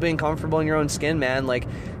to the whole being comfortable in your own skin, man. Like,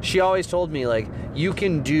 she always told me, like, you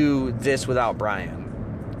can do this without Brian.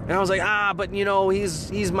 And I was like, but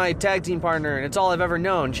he's my tag team partner and it's all I've ever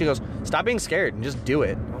known. She goes, stop being scared and just do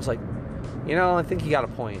it. I was like, I think you got a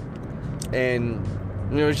point. And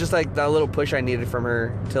it was just like that little push I needed from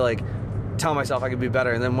her to like tell myself I could be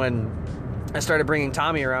better. And then when I started bringing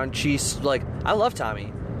Tommy around, she's like, I love Tommy.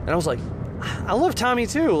 And I was like, I love Tommy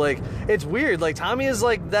too. Like, it's weird. Like, Tommy is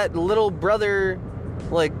like that little brother.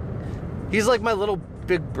 Like, he's like my little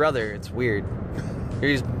big brother. It's weird.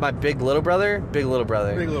 He's my big little brother. Big little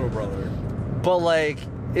brother. Big little brother. But like,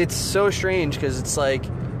 it's so strange because it's like,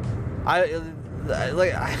 I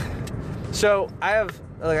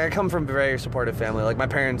come from a very supportive family. Like, my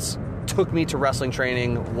parents took me to wrestling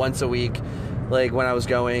training once a week, like when I was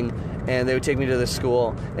going, and they would take me to this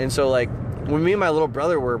school. And so like, when me and my little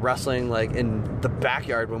brother were wrestling like in the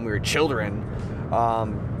backyard when we were children,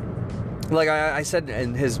 like I said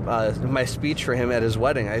in my speech for him at his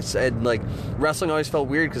wedding, I said like wrestling always felt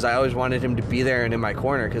weird because I always wanted him to be there and in my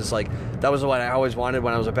corner, because like that was what I always wanted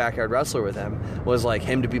when I was a backyard wrestler with him, was like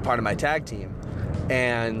him to be part of my tag team.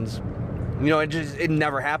 And it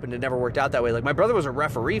never happened. It never worked out that way. Like, my brother was a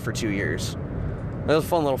referee for 2 years. That was a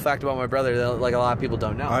fun little fact about my brother that, like, a lot of people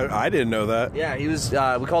don't know. I didn't know that. Yeah, he was,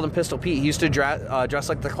 we called him Pistol Pete. He used to dress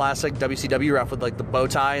like the classic WCW ref with, like, the bow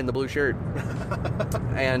tie and the blue shirt.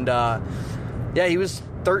 And, he was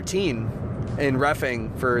 13 in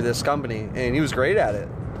reffing for this company, and he was great at it.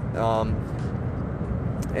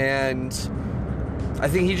 And I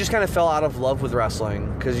think he just kind of fell out of love with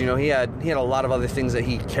wrestling because, he had a lot of other things that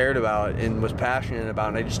he cared about and was passionate about,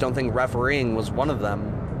 and I just don't think refereeing was one of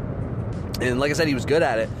them. And like I said, he was good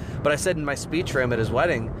at it. But I said in my speech for him at his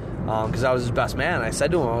wedding, because I was his best man, I said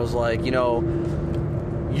to him, I was like,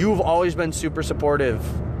 you've always been super supportive,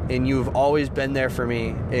 and you've always been there for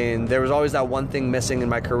me. And there was always that one thing missing in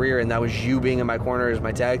my career, and that was you being in my corner as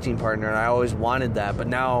my tag team partner. And I always wanted that. But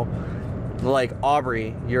now, like,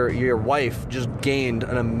 Aubrey, your wife, just gained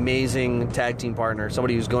an amazing tag team partner,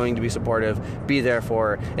 somebody who's going to be supportive, be there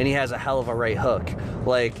for her, and he has a hell of a right hook.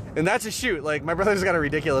 Like, and that's a shoot. Like, my brother's got a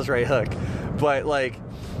ridiculous right hook. But, like,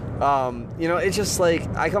 it's just, like,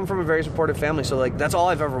 I come from a very supportive family, so, like, that's all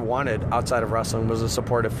I've ever wanted outside of wrestling was a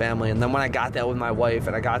supportive family. And then when I got that with my wife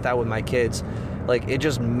and I got that with my kids, like, it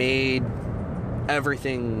just made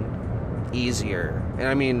everything easier. And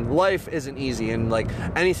I mean, life isn't easy, and like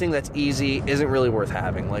anything that's easy isn't really worth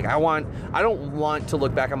having. Like, I don't want to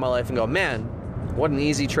look back on my life and go, man, what an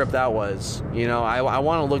easy trip that was. I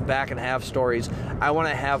want to look back and have stories. I want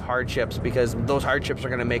to have hardships, because those hardships are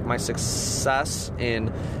going to make my success in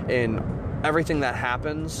everything that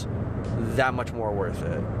happens that much more worth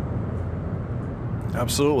it.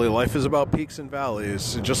 Absolutely. Life is about peaks and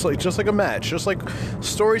valleys, just like a match, just like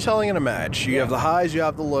storytelling in a match. You have the highs, you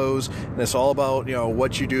have the lows, and it's all about,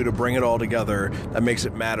 what you do to bring it all together that makes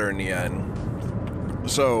it matter in the end.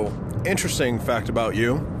 So, interesting fact about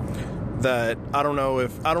you that I don't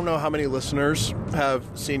know how many listeners have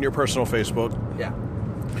seen your personal Facebook. Yeah.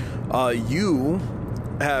 You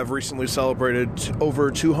have recently celebrated over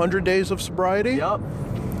 200 days of sobriety. Yep.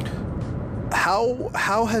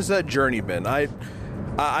 How has that journey been?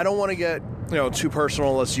 I don't want to get too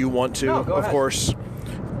personal unless you want to, No, go of ahead. course.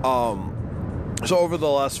 So over the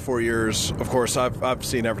last 4 years, of course, I've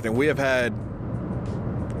seen everything. We have had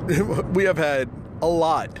a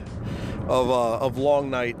lot of long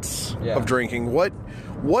nights of drinking.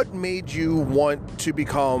 What made you want to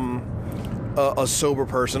become a sober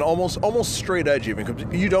person, almost straight edge even?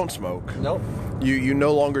 Because you don't smoke. Nope. You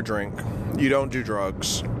no longer drink. You don't do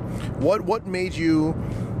drugs. What made you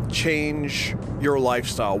change your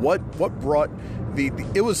lifestyle? What brought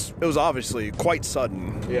it was obviously quite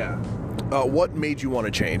sudden. Yeah. What made you want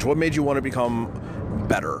to change? What made you want to become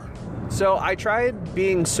better? So I tried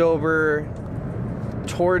being sober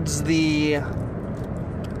towards the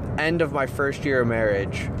end of my first year of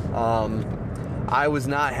marriage. I was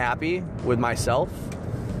not happy with myself.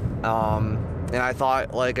 And I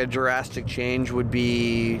thought like a drastic change would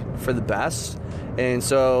be for the best. And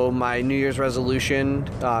so my New Year's resolution,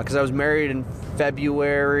 because I was married in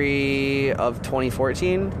February of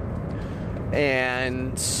 2014,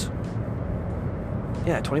 and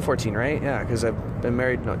yeah, 2014, right? Yeah, because I've been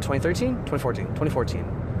married, 2013? 2014.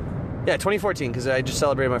 Yeah, 2014, because I just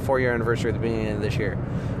celebrated my 4-year anniversary at the beginning of this year.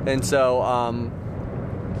 And so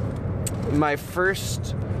my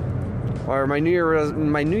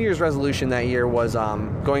New Year's resolution that year was,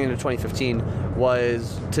 going into 2015,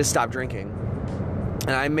 was to stop drinking.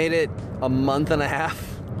 And I made it a month and a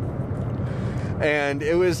half. And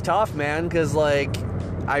it was tough, man, because, like,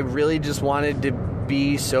 I really just wanted to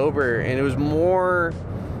be sober. And it was more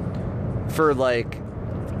for, like,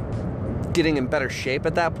 getting in better shape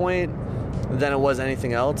at that point than it was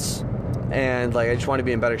anything else. And, like, I just wanted to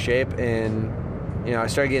be in better shape. And, you know, I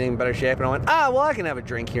started getting in better shape. And I went, well, I can have a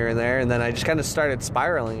drink here and there. And then I just kind of started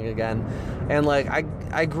spiraling again. And, like,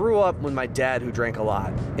 I grew up with my dad who drank a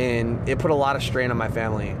lot. And it put a lot of strain on my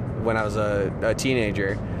family when I was a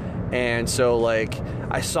teenager. And so, like,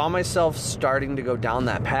 I saw myself starting to go down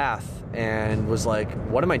that path and was like,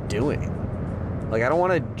 what am I doing? Like, I don't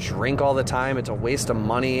want to drink all the time. It's a waste of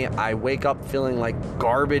money. I wake up feeling like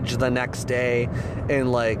garbage the next day.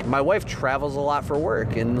 And, like, my wife travels a lot for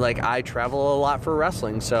work. And, like, I travel a lot for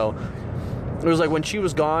wrestling. So it was like when she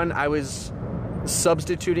was gone, I was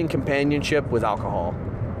substituting companionship with alcohol.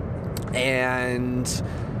 And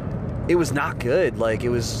it was not good. Like, I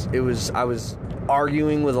was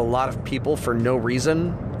arguing with a lot of people for no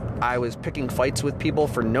reason. I was picking fights with people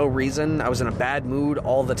for no reason. I was in a bad mood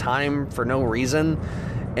all the time for no reason.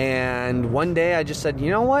 And one day I just said,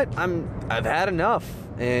 you know what? I've had enough.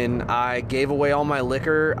 And I gave away all my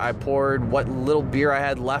liquor. I poured what little beer I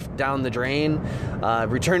had left down the drain,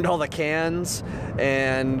 returned all the cans,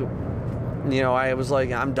 and, you know, I was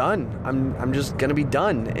like, I'm done. I'm just gonna be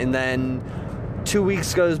done. And then 2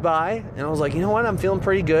 weeks goes by, and I was like, you know what? I'm feeling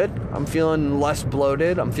pretty good. I'm feeling less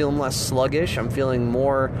bloated. I'm feeling less sluggish. I'm feeling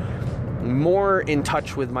more in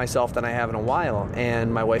touch with myself than I have in a while.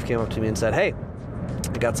 And my wife came up to me and said, hey,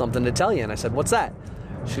 I got something to tell you. And I said, what's that?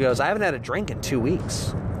 She goes, I haven't had a drink in 2 weeks.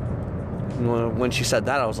 And when she said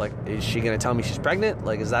that, I was like, is she going to tell me she's pregnant?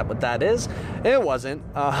 Like, is that what that is? And it wasn't.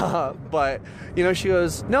 But, you know, she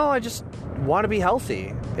goes, no, I just want to be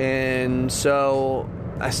healthy. And so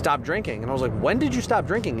I stopped drinking. And I was like, when did you stop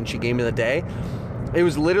drinking? And she gave me the day. It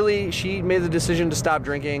was literally, she made the decision to stop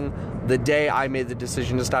drinking the day I made the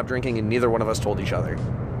decision to stop drinking, and neither one of us told each other.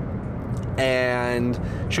 And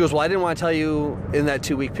she goes, well, I didn't want to tell you in that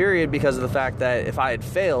 2 week period because of the fact that if I had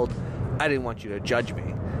failed, I didn't want you to judge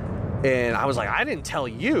me. And I was like, I didn't tell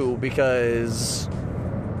you because,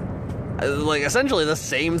 like, essentially the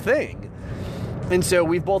same thing. And so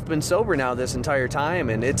we've both been sober now this entire time,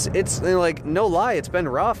 and it's like, no lie, it's been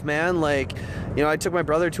rough, man. Like, you know, I took my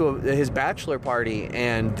brother to his bachelor party,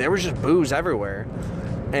 and there was just booze everywhere.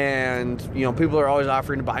 And, you know, people are always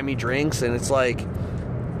offering to buy me drinks, and it's like,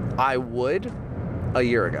 I would a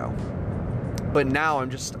year ago. But now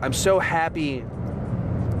I'm so happy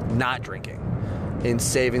not drinking and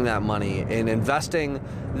saving that money and investing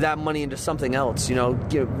that money into something else, you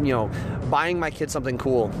know, buying my kids something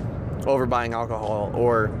cool over buying alcohol,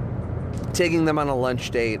 or taking them on a lunch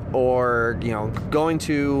date, or, you know, going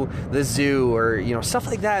to the zoo, or, you know, stuff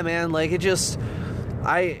like that, man. Like, it just,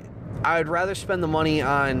 I would rather spend the money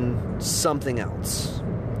on something else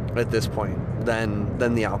at this point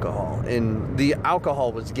than the alcohol. And the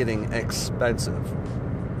alcohol was getting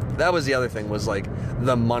expensive. That was the other thing, was like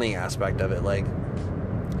the money aspect of it. Like,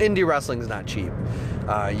 indie wrestling is not cheap.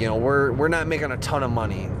 You know, we're not making a ton of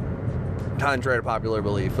money, contrary to popular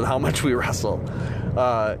belief, with how much we wrestle.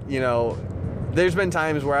 You know, there's been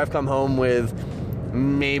times where I've come home with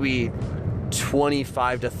maybe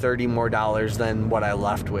 $25 to $30 more than what I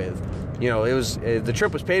left with. You know, the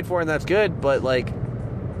trip was paid for, and that's good, but, like,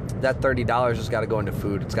 that $30 has got to go into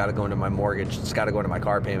food. It's got to go into my mortgage. It's got to go into my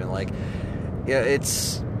car payment. Like, yeah,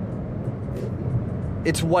 it's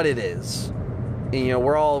what it is. And, you know,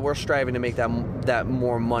 we're striving to make that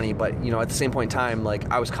more money, but, you know, at the same point in time,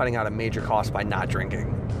 like, I was cutting out a major cost by not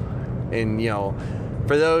drinking. And, you know,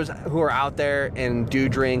 for those who are out there and do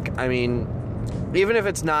drink, I mean, even if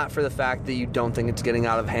it's not for the fact that you don't think it's getting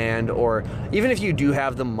out of hand, or even if you do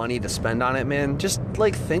have the money to spend on it, man, just,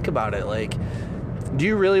 like, think about it. Like, do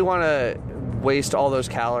you really want to waste all those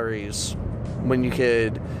calories when you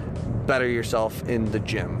could better yourself in the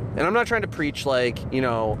gym? And I'm not trying to preach, like, you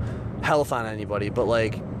know, health on anybody, but,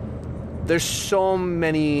 like, there's so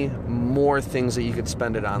many more things that you could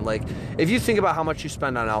spend it on. Like, if you think about how much you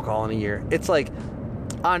spend on alcohol in a year, it's like,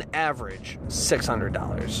 on average,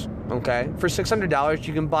 $600, okay? For $600,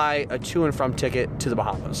 you can buy a to and from ticket to the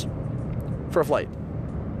Bahamas for a flight.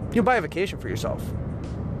 You can buy a vacation for yourself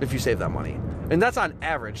if you save that money. And that's on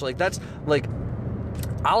average. Like, that's, like,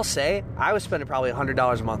 I'll say I was spending probably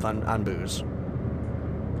 $100 a month on booze.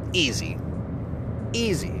 Easy.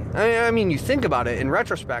 I mean, you think about it, in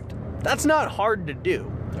retrospect, that's not hard to do.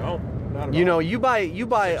 No, not at all. You know, you buy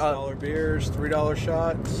 $6 beers, $3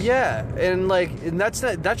 shots. Yeah, and that's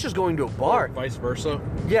just going to a bar. Or vice versa.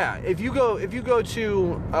 Yeah, if you go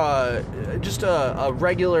to just a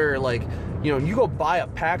regular, like, you know, you go buy a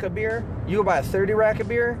pack of beer, you go buy a 30 rack of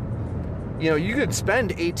beer, you know, you could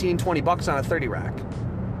spend $18-20 on a 30 rack.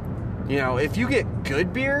 You know, if you get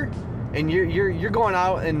good beer and you're going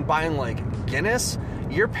out and buying, like, Guinness,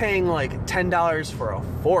 you're paying like $10 for a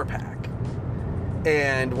 4-pack.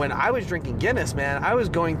 And when I was drinking Guinness, man, I was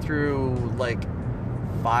going through like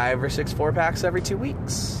 5 or 6 4-packs every 2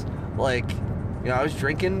 weeks. Like, you know, I was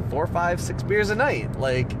drinking 4, 5, 6 beers a night.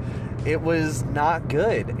 Like, it was not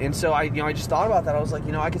good. And so I just thought about that. I was like,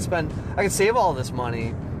 you know, I could save all this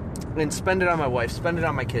money and spend it on my wife, spend it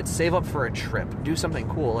on my kids, save up for a trip, do something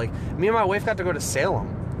cool. Like, me and my wife got to go to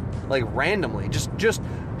Salem, like, randomly. Just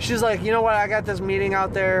she's like, you know what, I got this meeting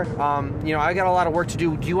out there. You know, I got a lot of work to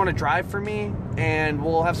do. Do you want to drive for me? And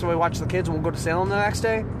we'll have somebody watch the kids and we'll go to Salem the next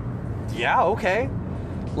day? Yeah, okay.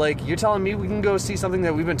 Like, you're telling me we can go see something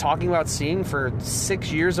that we've been talking about seeing for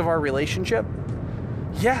 6 years of our relationship?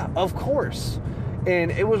 Yeah, of course.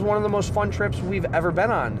 And it was one of the most fun trips we've ever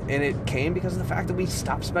been on. And it came because of the fact that we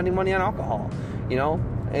stopped spending money on alcohol, you know?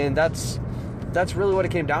 And that's really what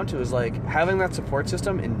it came down to, is like having that support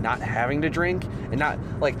system and not having to drink, and not,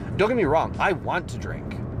 like, don't get me wrong, I want to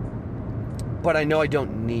drink, but I know I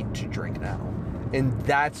don't need to drink now. And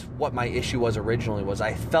that's what my issue was originally, was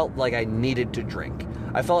I felt like I needed to drink.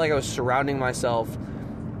 I felt like I was surrounding myself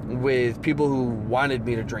with people who wanted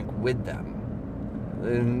me to drink with them.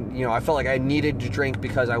 And, you know, I felt like I needed to drink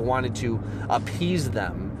because I wanted to appease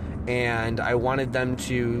them, and I wanted them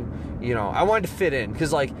to, you know, I wanted to fit in.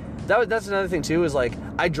 Because, like, that's another thing, too, is, like,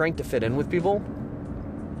 I drank to fit in with people,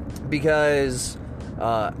 because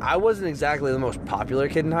I wasn't exactly the most popular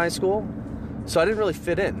kid in high school, so I didn't really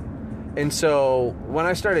fit in. And so when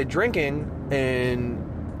I started drinking and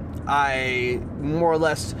I more or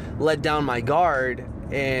less let down my guard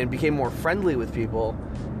and became more friendly with people,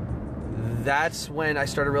 that's when I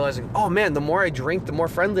started realizing, oh man, the more I drink, the more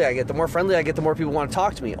friendly I get. The more friendly I get, the more people want to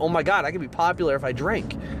talk to me. Oh my God, I could be popular if I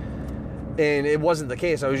drink. And it wasn't the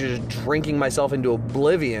case. I was just drinking myself into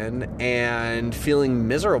oblivion and feeling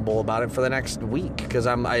miserable about it for the next week. Because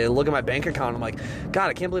I look at my bank account and I'm like, God,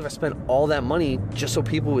 I can't believe I spent all that money just so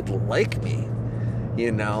people would like me,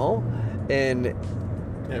 you know? And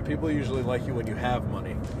yeah, people usually like you when you have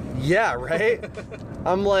money. Yeah, right?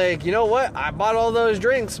 I'm like, you know what? I bought all those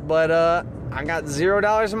drinks, but I got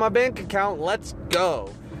 $0 in my bank account. Let's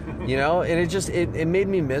go. You know? And it made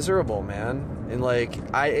me miserable, man. And like,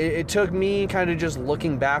 it took me kind of just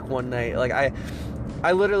looking back one night. Like,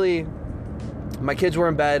 I literally, my kids were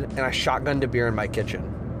in bed and I shotgunned a beer in my kitchen.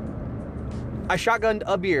 I shotgunned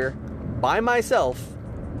a beer by myself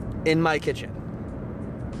in my kitchen.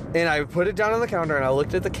 And I put it down on the counter and I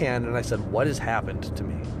looked at the can and I said, what has happened to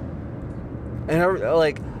me? And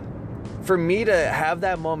for me to have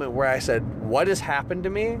that moment where I said, what has happened to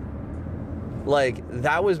me? Like,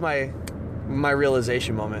 that was my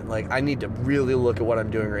realization moment. Like, I need to really look at what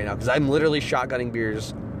I'm doing right now, because I'm literally shotgunning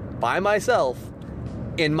beers by myself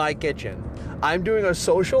in my kitchen. I'm doing a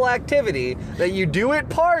social activity that you do at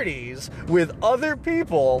parties with other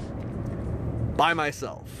people by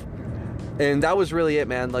myself. And that was really it,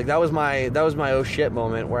 man. Like, that was my oh shit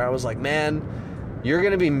moment, where I was like, man, you're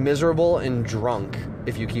gonna be miserable and drunk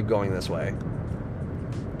if you keep going this way.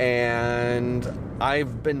 And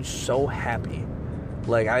I've been so happy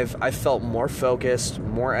Like, I've felt more focused,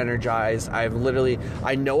 more energized. I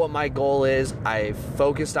know what my goal is. I've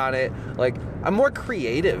focused on it. Like, I'm more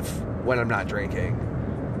creative when I'm not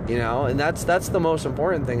drinking, you know? And that's the most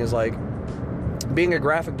important thing, is, like, being a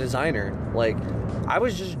graphic designer. Like, I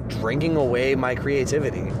was just drinking away my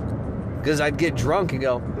creativity. Because I'd get drunk and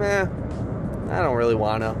go, I don't really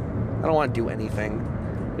want to. I don't want to do anything.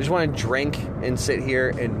 I just want to drink and sit here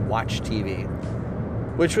and watch TV.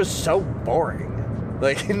 Which was so boring.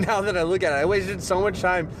 Like, now that I look at it, I wasted so much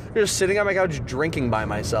time just sitting on my couch drinking by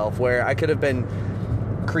myself, where I could have been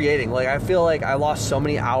creating. Like, I feel like I lost so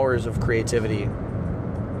many hours of creativity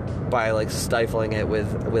by, like, stifling it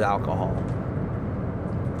with alcohol.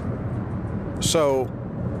 So,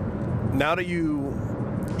 now that you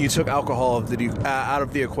took alcohol out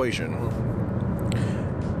of the equation,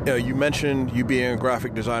 you know, you mentioned you being a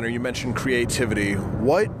graphic designer, you mentioned creativity.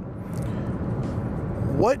 What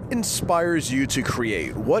inspires you to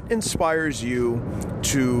create? What inspires you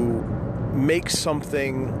to make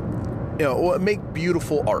something, you know, make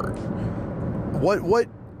beautiful art? What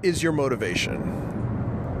is your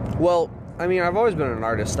motivation? Well, I mean, I've always been an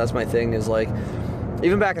artist. That's my thing, is, like,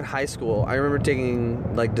 even back in high school, I remember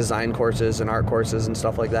taking, like, design courses and art courses and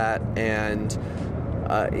stuff like that. And,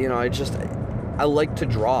 you know, I like to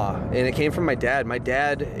draw. And it came from my dad. My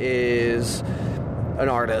dad is an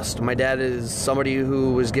artist. My dad is somebody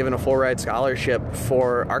who was given a full ride scholarship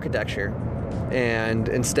for architecture. And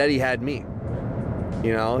instead he had me.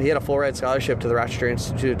 You know, he had a full ride scholarship to the Rochester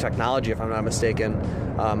Institute of Technology, if I'm not mistaken,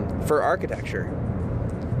 for architecture.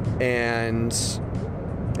 And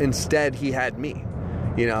instead he had me.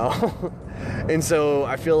 You know? And so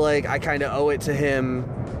I feel like I kind of owe it to him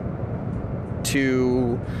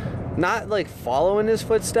to not, like, follow in his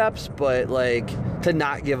footsteps, but, like, to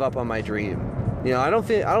not give up on my dream. You know, I don't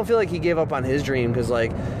feel like he gave up on his dream, because,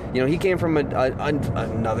 like, you know, he came from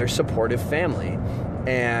another supportive family,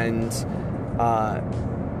 and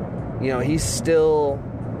you know, he still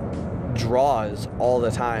draws all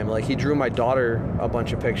the time. Like, he drew my daughter a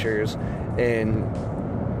bunch of pictures, and,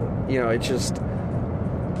 you know, it just,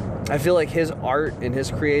 I feel like his art and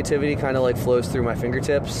his creativity kind of, like, flows through my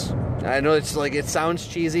fingertips. I know it's, like, it sounds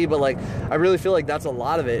cheesy, but, like, I really feel like that's a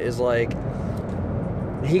lot of it, is, like,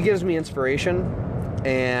 he gives me inspiration,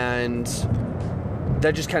 and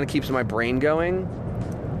that just kind of keeps my brain going.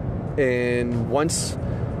 And once,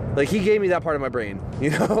 like, he gave me that part of my brain,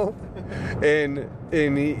 you know? And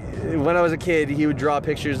when I was a kid, he would draw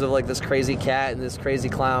pictures of, like, this crazy cat and this crazy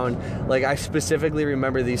clown. Like, I specifically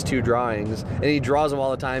remember these two drawings, and he draws them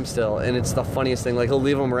all the time still. And it's the funniest thing. Like, he'll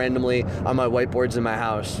leave them randomly on my whiteboards in my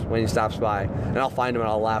house when he stops by, and I'll find them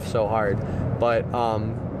and I'll laugh so hard. But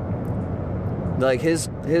like, his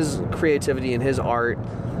creativity and his art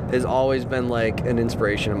has always been, like, an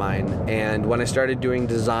inspiration of mine. And when I started doing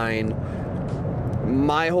design,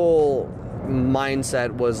 my whole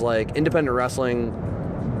mindset was, like, independent wrestling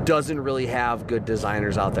doesn't really have good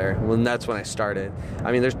designers out there. And that's when I started.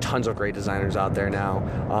 I mean, there's tons of great designers out there now,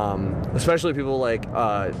 especially people like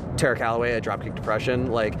Tara Calloway at Dropkick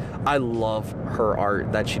Depression. Like, I love her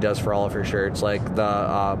art that she does for all of her shirts. Like,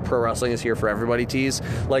 the Pro Wrestling is Here for Everybody tees.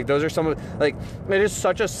 Like, those are some of, like, it is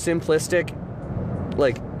such a simplistic,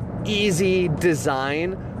 like, easy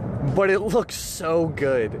design, but it looks so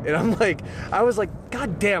good. And I'm like, I was like,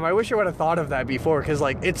 God damn, I wish I would have thought of that before, because,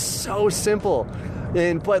 like, it's so simple.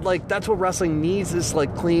 But, like, that's what wrestling needs, is,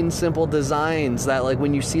 like, clean, simple designs that, like,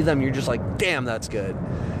 when you see them, you're just like, damn, that's good,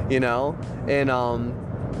 you know? And,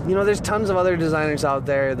 you know, there's tons of other designers out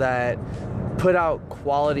there that put out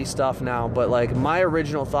quality stuff now, but, like, my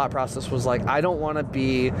original thought process was, like, I don't want to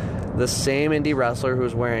be the same indie wrestler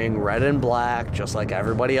who's wearing red and black, just like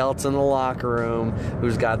everybody else in the locker room,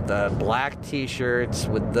 who's got the black t-shirts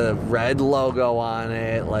with the red logo on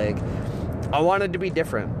it. Like, I wanted to be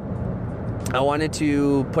different. I wanted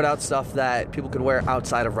to put out stuff that people could wear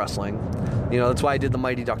outside of wrestling. You know, that's why I did the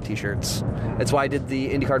Mighty Duck t-shirts. That's why I did the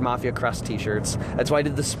IndyCar Mafia Crest t-shirts. That's why I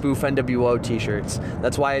did the Spoof NWO t-shirts.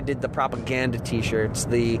 That's why I did the Propaganda t-shirts,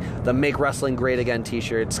 the Make Wrestling Great Again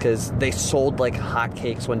t-shirts, because they sold like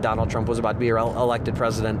hotcakes when Donald Trump was about to be elected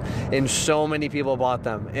president, and so many people bought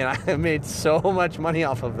them, and I made so much money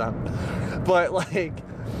off of them. But, like,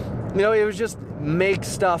 you know, it was just make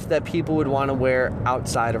stuff that people would want to wear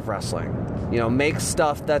outside of wrestling. You know, make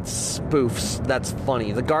stuff that's spoofs, that's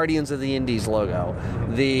funny. The Guardians of the Indies logo,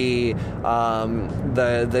 the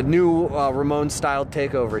new Ramon-styled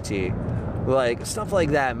takeover tee, like, stuff like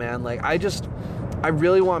that, man. Like, I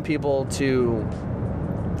really want people to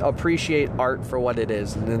appreciate art for what it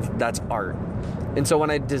is, and that's art. And so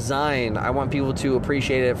when I design, I want people to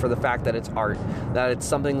appreciate it for the fact that it's art, that it's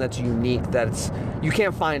something that's unique, that you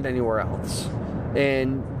can't find anywhere else.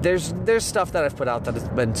 And there's stuff that I've put out that has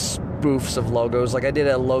been spoofs of logos. Like I did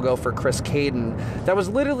a logo for Chris Caden that was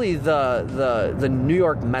literally the New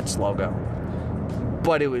York Mets logo,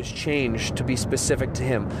 but it was changed to be specific to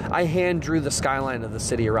him. I hand drew the skyline of the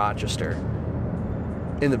city of Rochester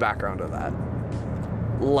in the background of that.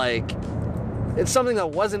 Like, it's something that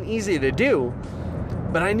wasn't easy to do,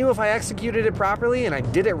 but I knew if I executed it properly and I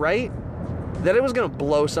did it right, that it was going to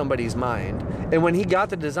blow somebody's mind. And when he got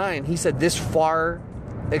the design, he said this far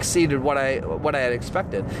exceeded what I had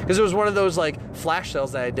expected. Because it was one of those like flash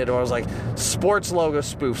sales that I did where I was like, sports logo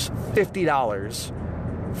spoofs,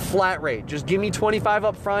 $50. Flat rate. Just give me $25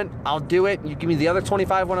 up front. I'll do it. You give me the other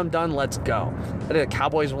 $25 when I'm done. Let's go. I did a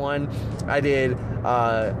Cowboys one. I did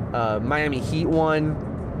Miami Heat one.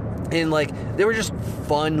 And like, they were just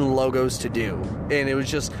fun logos to do. And it was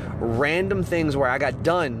just random things where I got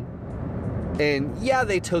done. And yeah,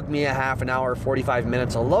 they took me a half an hour, 45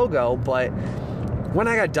 minutes a logo, but when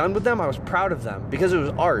I got done with them, I was proud of them because it was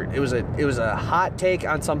art. It was a hot take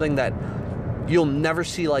on something that you'll never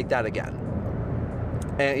see like that again.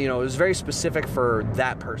 And, you know, it was very specific for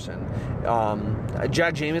that person.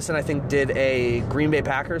 Jack Jameson, I think, did a Green Bay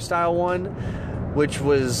Packers style one, which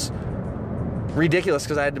was ridiculous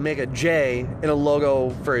because I had to make a J in a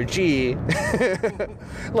logo for a G.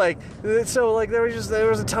 Like, so like there was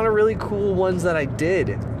a ton of really cool ones that I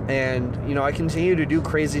did. And, you know, I continue to do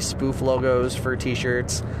crazy spoof logos for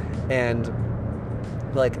t-shirts. And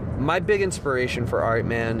like, my big inspiration for art,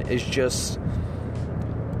 man, is just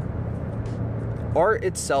art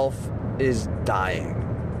itself is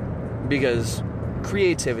dying because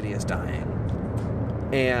creativity is dying.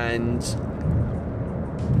 And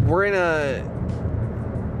we're in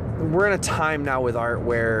a time now with art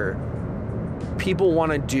where people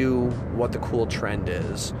want to do what the cool trend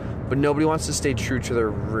is, but nobody wants to stay true to their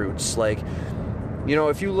roots. Like, you know,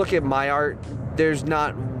 if you look at my art, there's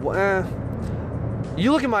not...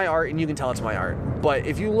 you look at my art and you can tell it's my art. But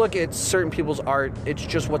if you look at certain people's art, it's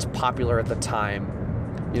just what's popular at the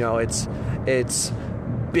time. You know, it's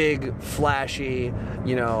big, flashy,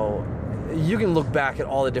 you know... You can look back at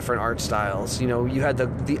all the different art styles. You know, you had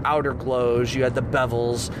the outer glows, you had the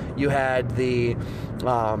bevels, you had the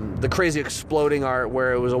crazy exploding art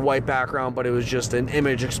where it was a white background, but it was just an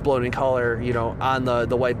image exploding color, you know, on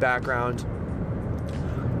the white background.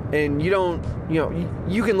 And you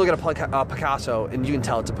can look at a Picasso and you can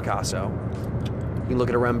tell it's a Picasso. You can look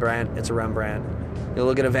at a Rembrandt, it's a Rembrandt. You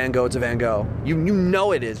look at a Van Gogh, it's a Van Gogh. You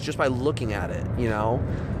know it is just by looking at it, you know?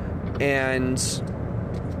 And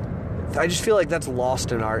I just feel like that's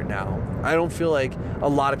lost in art now. I don't feel like a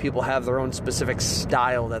lot of people have their own specific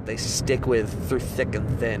style that they stick with through thick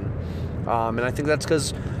and thin. And I think that's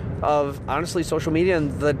because of, honestly, social media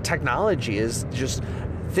and the technology is just...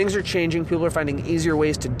 Things are changing. People are finding easier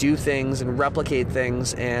ways to do things and replicate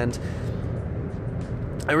things. And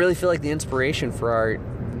I really feel like the inspiration for art,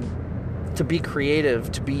 to be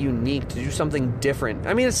creative, to be unique, to do something different.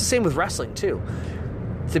 I mean, it's the same with wrestling, too.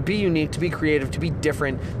 To be unique, to be creative, to be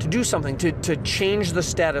different, to do something, to change the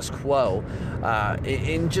status quo.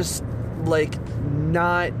 And just, like,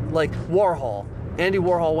 not... Like, Warhol. Andy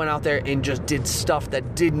Warhol went out there and just did stuff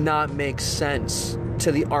that did not make sense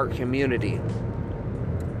to the art community.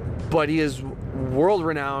 But he is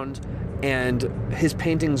world-renowned, and his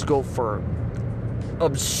paintings go for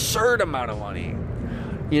absurd amount of money.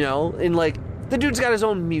 You know? And, like, the dude's got his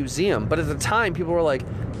own museum. But at the time, people were like,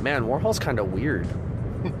 man, Warhol's kind of weird.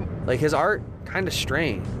 Like, his art, kind of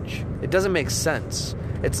strange. It doesn't make sense.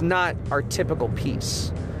 It's not our typical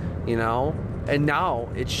piece, you know? And now,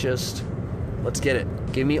 it's just, let's get it.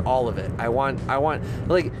 Give me all of it. I want,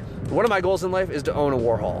 like, one of my goals in life is to own a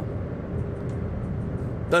Warhol.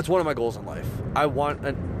 That's one of my goals in life. I want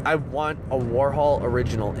a Warhol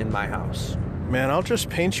original in my house. Man, I'll just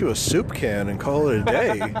paint you a soup can and call it a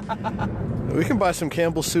day. We can buy some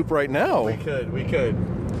Campbell's soup right now. We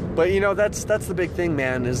could. But, you know, that's the big thing,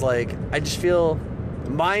 man, is, like, I just feel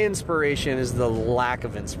my inspiration is the lack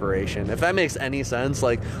of inspiration. If that makes any sense.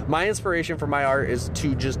 Like, my inspiration for my art is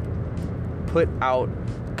to just put out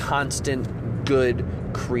constant, good,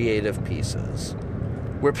 creative pieces.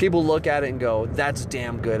 Where people look at it and go, that's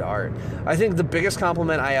damn good art. I think the biggest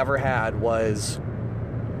compliment I ever had was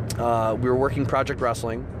we were working Project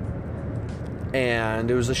Wrestling,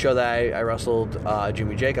 and it was a show that I wrestled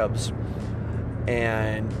Jimmy Jacobs.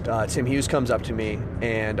 And Tim Hughes comes up to me,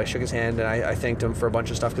 and I shook his hand, and I thanked him for a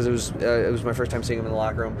bunch of stuff because it was my first time seeing him in the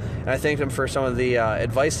locker room. And I thanked him for some of the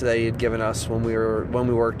advice that he had given us when we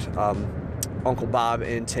worked Uncle Bob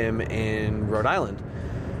and Tim in Rhode Island.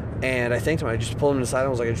 And I thanked him. I just pulled him aside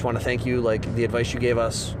and was like, I just want to thank you. Like, the advice you gave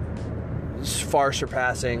us is far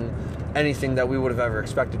surpassing anything that we would have ever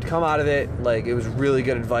expected to come out of it. Like, it was really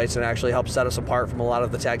good advice and actually helped set us apart from a lot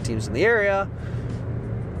of the tag teams in the area.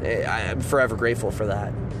 I'm forever grateful for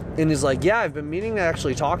that. And he's like, yeah, I've been meaning to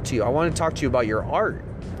actually talk to you. I want to talk to you about your art.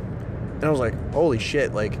 And I was like, holy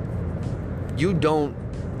shit, like, you don't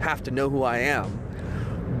have to know who I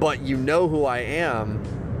am, but you know who I am,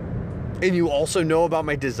 and you also know about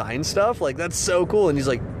my design stuff. Like, that's so cool. And he's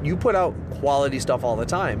like, you put out quality stuff all the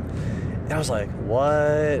time. And I was like,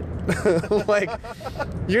 what? Like,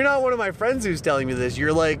 you're not one of my friends who's telling me this.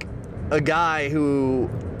 You're like a guy who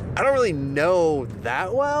I don't really know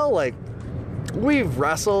that well. Like, we've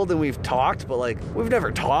wrestled and we've talked, but like, we've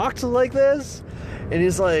never talked like this. And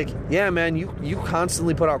he's like, yeah, man, you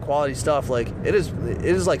constantly put out quality stuff. Like, it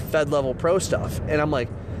is like Fed level pro stuff. And I'm like,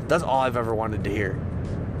 that's all I've ever wanted to hear.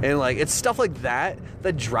 And like, it's stuff like that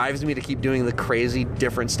drives me to keep doing the crazy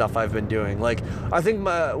different stuff I've been doing. Like, I think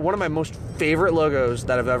one of my most favorite logos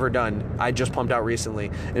that I've ever done, I just pumped out recently.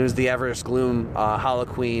 And it was the Everest Gloom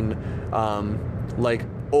Halloween, like,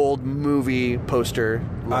 old movie poster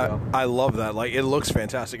logo. I love that. Like, it looks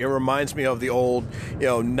fantastic. It reminds me of the old,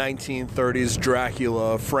 1930s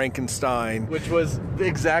Dracula, Frankenstein. Which was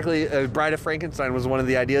exactly, Bride of Frankenstein was one of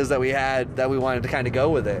the ideas that we had that we wanted to kind of go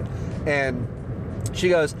with it. And she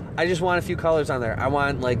goes, I just want a few colors on there. I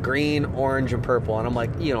want like green, orange, and purple. And I'm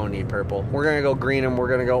like, you don't need purple. We're going to go green and we're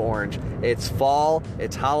going to go orange. It's fall.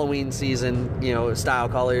 It's Halloween season, style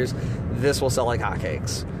colors. This will sell like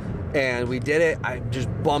hotcakes. And we did it. I just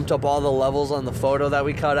bumped up all the levels on the photo that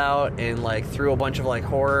we cut out and like threw a bunch of like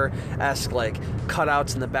horror-esque like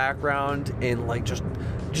cutouts in the background and like just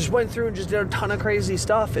went through and just did a ton of crazy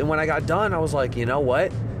stuff. And when I got done, I was like, you know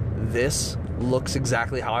what? This looks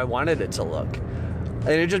exactly how I wanted it to look. And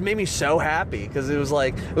it just made me so happy because it was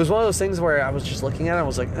one of those things where I was just looking at it. I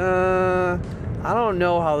was like, I don't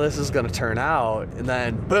know how this is going to turn out. And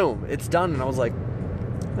then boom, it's done. And I was like,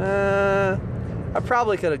 I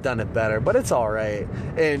probably could have done it better, but it's all right.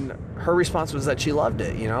 And her response was that she loved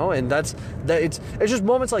it, and it's just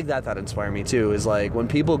moments like that inspire me too, is like when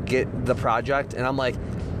people get the project and I'm like,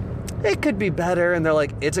 it could be better. And they're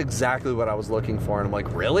like, it's exactly what I was looking for. And I'm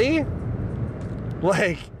like, really?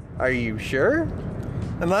 Like, are you sure?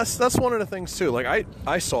 And that's one of the things too. Like,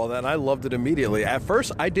 I saw that and I loved it immediately. At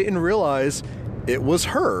first, I didn't realize it was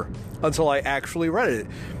her until I actually read it.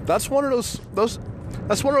 That's one of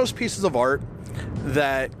those pieces of art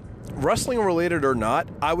that, wrestling related or not,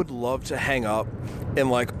 I would love to hang up in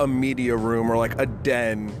like a media room or like a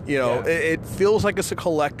den. It feels like it's a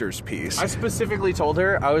collector's piece. I specifically told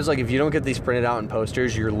her, I was like, if you don't get these printed out in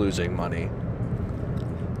posters, you're losing money.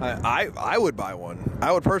 I would buy one.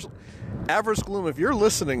 I would personally. Everest Gloom, if you're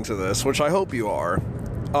listening to this, which I hope you are,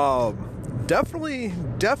 definitely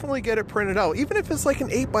get it printed out, even if it's like an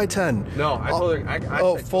 8x10. No, I told her. I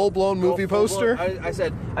said, full-blown movie poster? I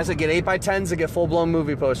said get 8x10s and get full-blown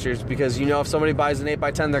movie posters, because if somebody buys an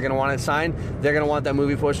 8x10, they're going to want it signed. They're going to want that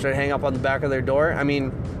movie poster to hang up on the back of their door. I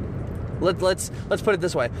mean, let's put it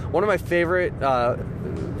this way. One of my favorite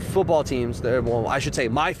football teams, I should say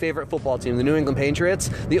my favorite football team, the New England Patriots,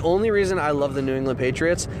 the only reason I love the New England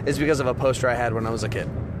Patriots is because of a poster I had when I was a kid.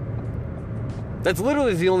 That's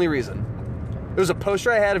literally the only reason. It was a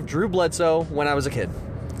poster I had of Drew Bledsoe when I was a kid.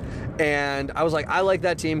 And I was like, I like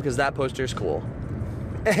that team because that poster is cool.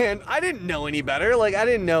 And I didn't know any better. Like, I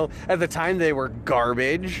didn't know at the time they were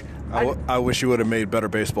garbage. I wish you would have made better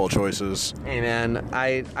baseball choices. Hey, man,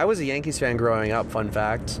 I was a Yankees fan growing up, fun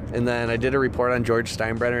fact. And then I did a report on George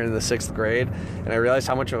Steinbrenner in the 6th grade, and I realized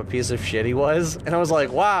how much of a piece of shit he was. And I was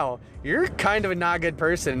like, wow, you're kind of a not good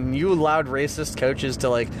person. You allowed racist coaches to,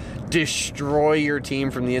 like, destroy your team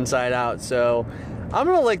from the inside out. So I'm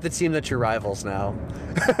going to like the team that's your rivals now.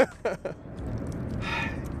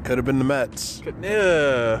 Could have been the Mets.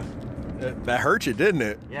 That hurt you, didn't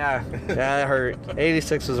it? Yeah, that hurt.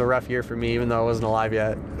 86 was a rough year for me, even though I wasn't alive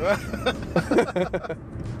yet.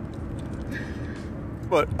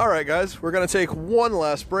 But, all right, guys, we're going to take one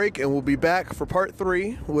last break, and we'll be back for part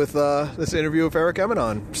 3 with this interview with Eric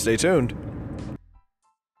Emanon. Stay tuned.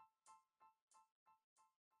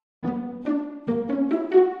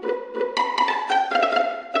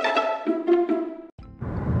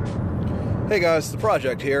 Hey, guys, The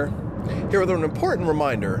Project here. Here with an important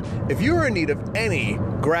reminder. If you are in need of any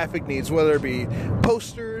graphic needs, whether it be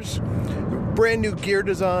posters, brand new gear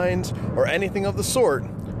designs, or anything of the sort,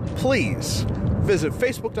 please visit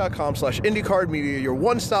facebook.com/IndyCardMedia, your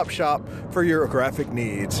one-stop shop for your graphic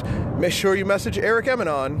needs. Make sure you message Eric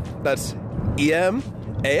Emanon, that's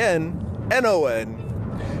E-M-A-N and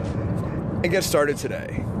get started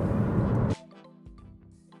today.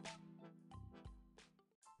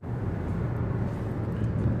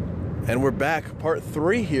 And we're back, part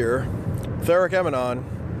 3 here with Eric Emanon.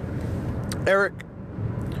 Eric,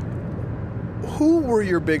 who were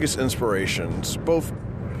your biggest inspirations, both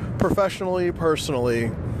professionally, personally?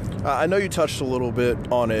 I know you touched a little bit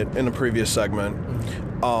on it in the previous segment.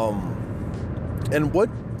 And what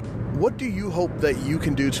do you hope that you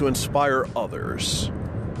can do to inspire others?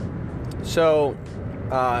 So,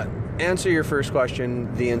 answer your first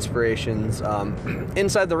question, the inspirations.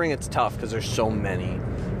 Inside the ring, it's tough because there's so many.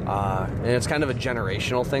 And it's kind of a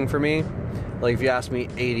generational thing for me. Like, if you ask me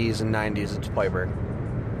 80s and 90s, it's Piper.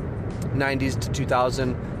 90s to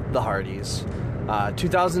 2000, the Hardys.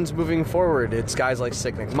 2000s moving forward, it's guys like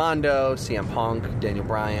Sick Nick Mondo, CM Punk, Daniel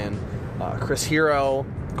Bryan, Chris Hero,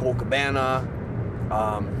 Colt Cabana.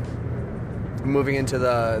 Moving into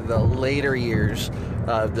the later years,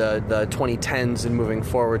 the 2010s and moving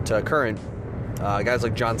forward to current, guys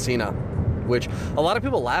like John Cena, which a lot of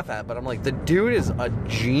people laugh at, but I'm like, the dude is a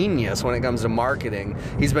genius when it comes to marketing.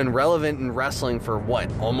 He's been relevant in wrestling for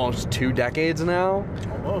what, almost 2 decades now?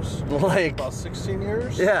 Almost. Like, about 16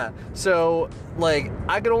 years? Yeah. So, like,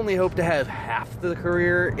 I could only hope to have half the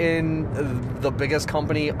career in the biggest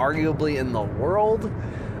company, arguably in the world,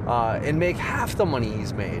 and make half the money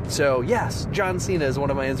he's made. So, yes, John Cena is one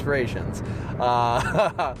of my inspirations.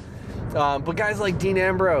 But guys like Dean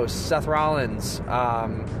Ambrose, Seth Rollins,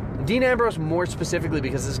 Dean Ambrose more specifically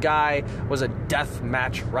because this guy was a death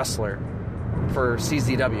match wrestler for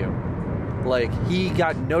CZW. Like, he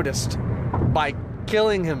got noticed by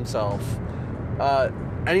killing himself.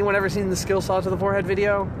 Anyone ever seen the Skill Saw to the Forehead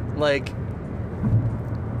video? Like,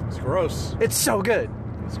 it's gross. It's so good.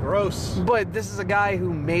 It's gross. But this is a guy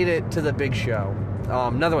who made it to the big show.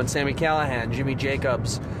 Another one, Sami Callihan, Jimmy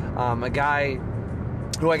Jacobs, a guy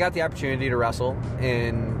who I got the opportunity to wrestle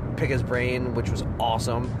and pick his brain, which was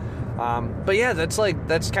awesome. But yeah, that's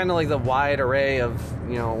kind of like the wide array of,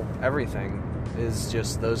 everything is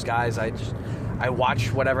just those guys. I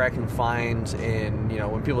watch whatever I can find, and,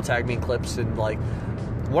 when people tag me in clips, and like,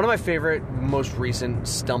 one of my favorite, most recent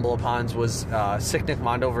stumble upons was Sick Nick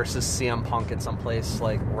Mondo versus CM Punk at some place,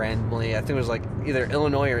 like, randomly. I think it was like either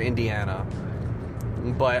Illinois or Indiana.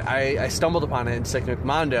 But I stumbled upon it, and Sick Nick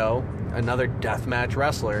Mondo, another deathmatch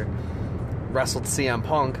wrestler, wrestled CM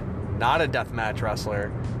Punk, not a deathmatch wrestler,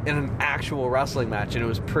 in an actual wrestling match, and it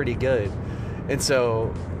was pretty good. And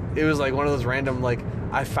so it was like one of those random, like,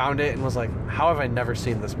 I found it and was like, how have I never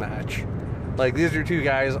seen this match? Like, these are 2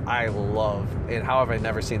 guys I love, and how have I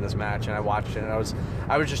never seen this match? And I watched it, and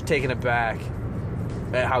I was just taken aback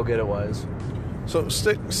at how good it was. So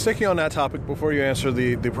sticking on that topic before you answer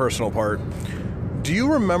the personal part, do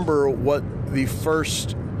you remember what the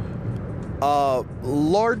first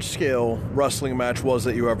large-scale wrestling match was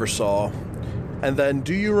that you ever saw? And then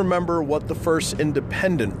do you remember what the first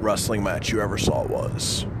independent wrestling match you ever saw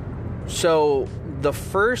was? So the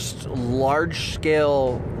first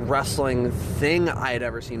large-scale wrestling thing I had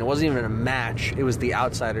ever seen, it wasn't even a match, it was the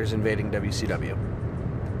Outsiders invading WCW.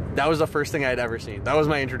 That was the first thing I had ever seen. That was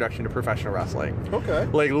my introduction to professional wrestling. Okay.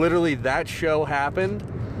 Like, literally, that show happened,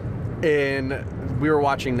 and we were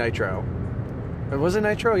watching Nitro. Was it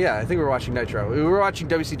Nitro? Yeah, I think we were watching Nitro. We were watching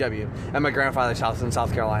WCW at my grandfather's house in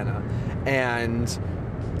South Carolina. And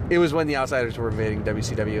it was when the Outsiders were invading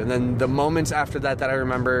WCW. And then the moments after that I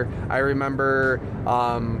remember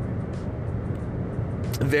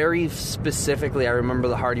very specifically, I remember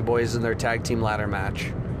the Hardy Boys in their tag team ladder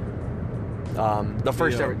match. The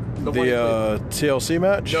first ever... The TLC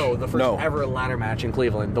match? No, the first ever ladder match in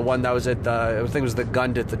Cleveland. The one that was at I think it was the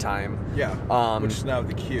Gund at the time. Yeah, which is now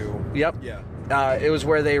the Q. Yep. Yeah. It was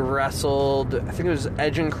where they wrestled, I think it was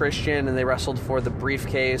Edge and Christian, and they wrestled for the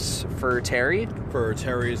briefcase for Terry. For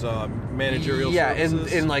Terry's managerial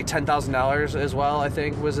services. And like $10,000 as well, I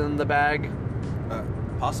think, was in the bag.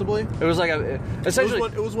 Possibly. It was like essentially...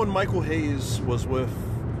 It was when Michael Hayes was with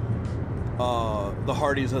the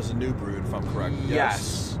Hardys as a new brood, if I'm correct.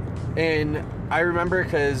 Yes. And I remember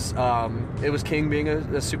because it was King being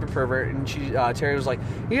a super pervert, and Terry was like,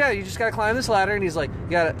 yeah, you just gotta climb this ladder, and he's like,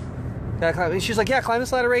 you gotta climb. And she's like, yeah, climb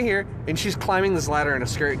this ladder right here, and she's climbing this ladder in a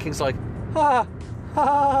skirt, and King's like, ha,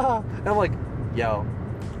 ha, and I'm like, yo,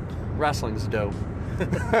 wrestling's dope.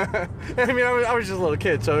 I mean, I was just a little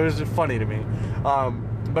kid, so it was just funny to me.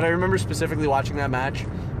 But I remember specifically watching that match,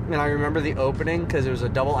 and I remember the opening because it was a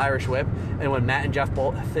double Irish whip, and when Matt and Jeff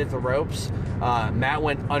both hit the ropes, Matt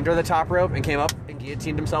went under the top rope and came up and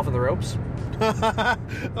guillotined himself in the ropes. How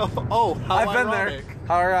I've been there.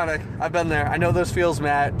 How ironic. I've been there. I know those feels,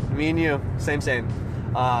 Matt. Me and you. Same.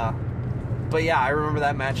 but yeah, I remember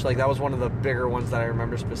that match. Like, that was one of the bigger ones that I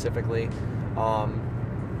remember specifically.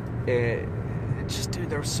 It just, dude,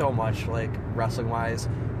 there was so much, like, wrestling-wise,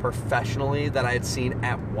 professionally, that I had seen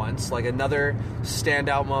at once. Like, another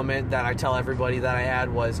standout moment that I tell everybody that I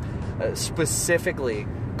had was specifically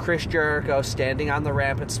Chris Jericho standing on the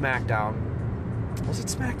ramp at SmackDown. Was it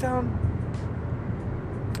SmackDown?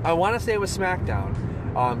 I want to say it was SmackDown.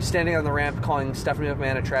 Standing on the ramp calling Stephanie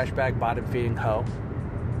McMahon a trash bag, bottom-feeding hoe.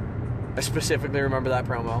 I specifically remember that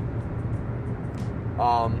promo.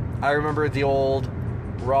 I remember the old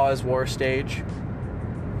Raw is War stage.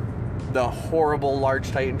 The horrible large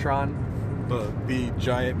Titantron. The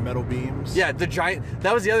giant metal beams. Yeah, the giant...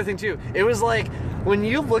 That was the other thing, too. It was like, when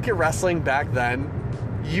you look at wrestling back then,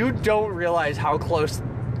 you don't realize how close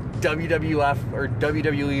WWF or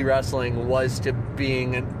WWE wrestling was to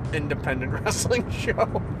being an independent wrestling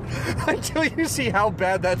show until you see how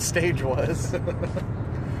bad that stage was. And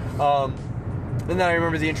then I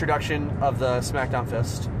remember the introduction of the SmackDown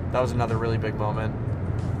Fist. That was another really big moment.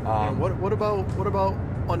 What about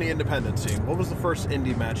on the independent scene? What was the first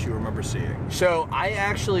indie match you remember seeing? So I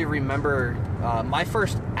actually remember my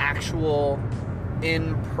first actual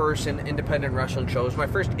in-person independent wrestling show. It was my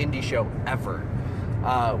first indie show ever.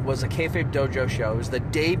 Was a Kayfabe Dojo show. It was the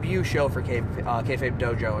debut show for Kayfabe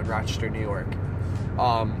Dojo in Rochester, New York.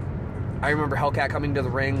 I remember Hellcat coming to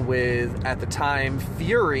the ring with, at the time,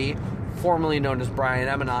 Fury, formerly known as Brian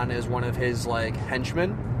Emanon, as one of his, like,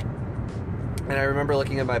 henchmen. And I remember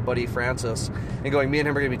looking at my buddy Francis and going, me and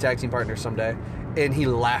him are going to be tag team partners someday. And he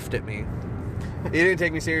laughed at me. He didn't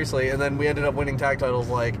take me seriously. And then we ended up winning tag titles,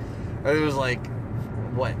 like, it was like,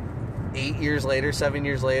 what, 8 years later, 7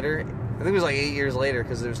 years later? I think it was like 8 years later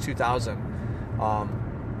because it was 2000.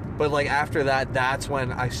 But like after that, that's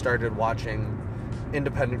when I started watching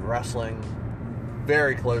independent wrestling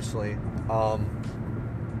very closely. I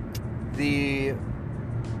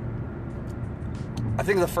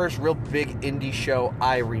think the first real big indie show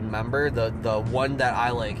I remember, the one that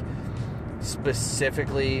I like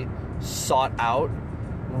specifically sought out,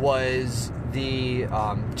 was the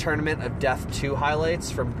Tournament of Death 2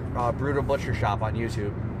 highlights from Brutal Butcher Shop on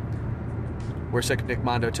YouTube, where Sick Nick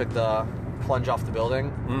Mondo took the plunge off the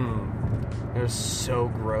building. It was so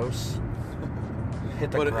gross.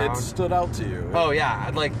 Hit the ground. But it stood out to you. Oh yeah,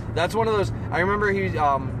 like that's one of those. I remember he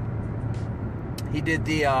did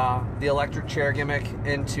the electric chair gimmick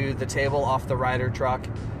into the table off the Ryder truck,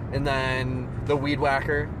 and then the weed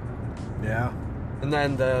whacker. Yeah. And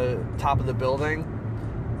then the top of the building.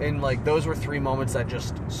 And like those were three moments that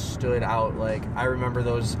just stood out. Like I remember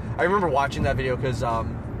those. I remember watching that video because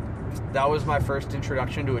that was my first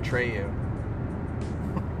introduction to Atreyu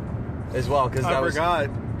as well, because that was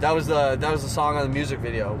the song on the music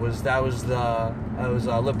video. That was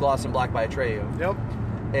Lip Gloss and Black by Atreyu. Yep.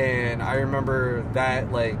 And I remember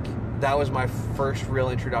that, like, that was my first real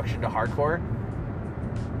introduction to hardcore.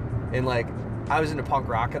 And like I was into punk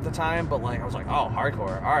rock at the time, but like I was like, oh,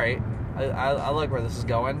 hardcore, all right, I like where this is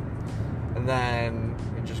going. And then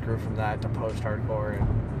it just grew from that to post-hardcore.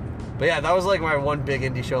 But yeah, that was like my one big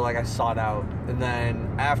indie show like I sought out. And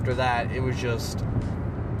then after that, it was just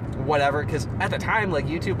whatever, because at the time, like,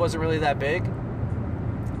 YouTube wasn't really that big.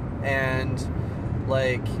 And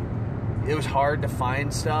like it was hard to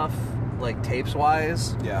find stuff, like,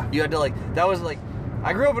 tapes-wise. Yeah. You had to, like, that was like,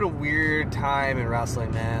 I grew up in a weird time in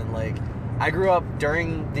wrestling, man. Like, I grew up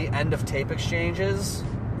during the end of tape exchanges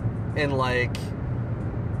and, like,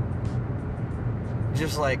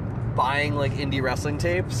 just, like, buying, like, indie wrestling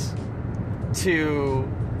tapes to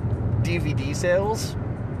DVD sales.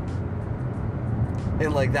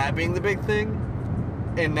 And, like, that being the big thing.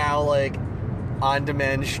 And now, like,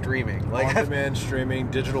 on-demand streaming. Like, on-demand streaming,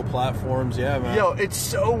 digital platforms, yeah, man. Yo, it's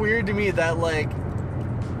so weird to me that, like,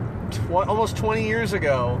 almost 20 years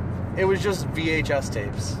ago, it was just VHS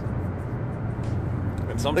tapes.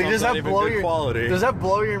 And sometimes not even good quality. Does that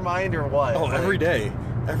blow your mind or what? Oh, every day,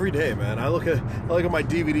 man. I look at my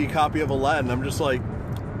DVD copy of Aladdin. I'm just like,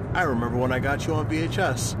 I remember when I got you on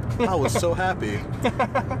VHS. I was so happy.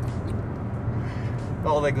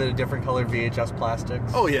 Oh, like the different colored VHS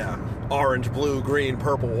plastics. Oh yeah, orange, blue, green,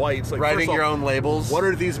 purple, white. It's like, writing your own labels. What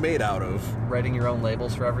are these made out of? Writing your own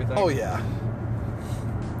labels for everything. Oh yeah.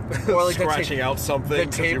 Or like scratching out something. The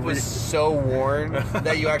tape was so worn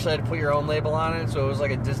that you actually had to put your own label on it. So it was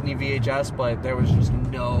like a Disney VHS, but there was just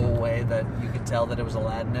no way that you could tell that it was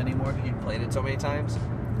Aladdin anymore because you'd played it so many times.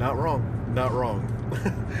 Not wrong.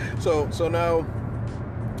 So now,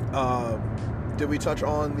 did we touch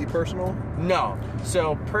on the personal? No.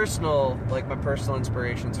 So personal, like my personal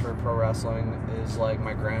inspirations for pro wrestling is like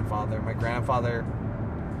my grandfather. My grandfather,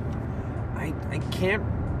 I can't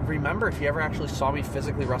remember if he ever actually saw me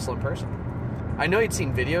physically wrestle in person. I know he'd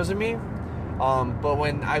seen videos of me, but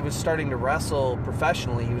when I was starting to wrestle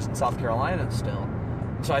professionally, he was in South Carolina still.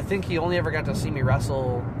 So I think he only ever got to see me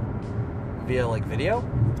wrestle via, like, video.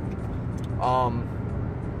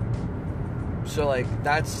 So, like,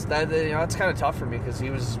 that's kind of tough for me because he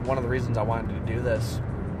was one of the reasons I wanted to do this.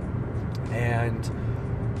 And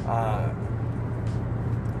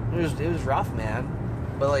it was rough, man.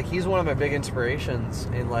 But, like, he's one of my big inspirations.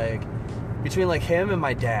 And, like, between, like, him and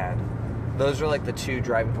my dad, those are, like, the two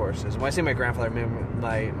driving forces. When I say my grandfather, I mean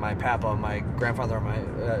my papa, my grandfather,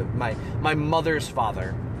 my mother's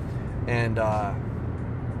father. And,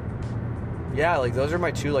 yeah, like, those are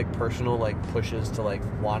my two, like, personal, like, pushes to, like,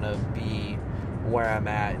 want to be where I'm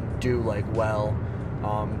at and do, like, well.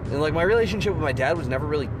 And, like, my relationship with my dad was never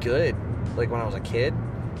really good, like, when I was a kid.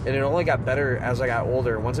 And it only got better as I got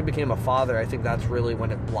older. Once I became a father, I think that's really when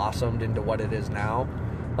it blossomed into what it is now.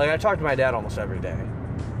 Like, I talk to my dad almost every day.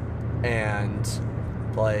 And,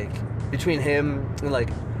 like, between him and, like,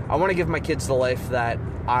 I want to give my kids the life that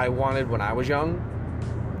I wanted when I was young.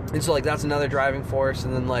 And so, like, that's another driving force.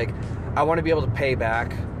 And then, like, I want to be able to pay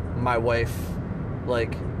back my wife,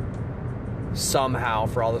 like, somehow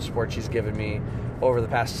for all the support she's given me over the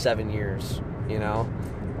past 7 years, you know?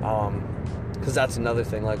 Because that's another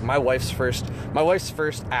thing. Like, my wife's first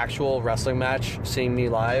actual wrestling match, seeing me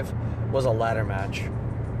live, was a ladder match.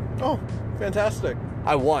 Oh, fantastic.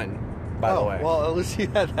 I won, by the way. Well, at least you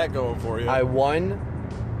had that going for you. I won.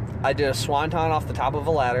 I did a swanton off the top of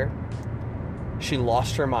a ladder. She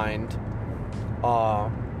lost her mind.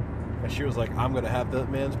 And she was like, I'm going to have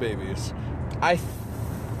that man's babies. I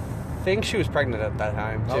think she was pregnant at that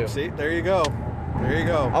time, too. Oh, see? There you go. There you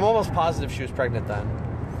go. I'm almost positive she was pregnant then.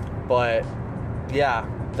 But, yeah,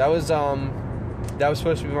 that was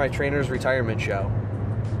supposed to be my trainer's retirement show.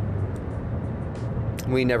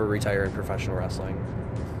 We never retire in professional wrestling.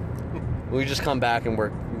 We just come back and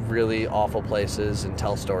work really awful places and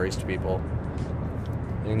tell stories to people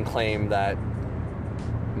and claim that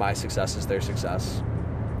my success is their success.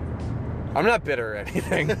 I'm not bitter or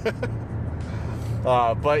anything.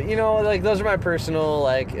 But, you know, like, those are my personal,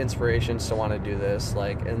 like, inspirations to want to do this.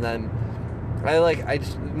 Like, and then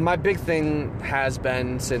my big thing has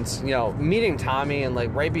been since, you know, meeting Tommy and,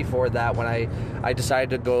 like, right before that when I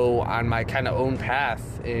decided to go on my kind of own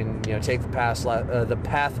path and, you know, take the path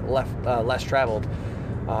less traveled.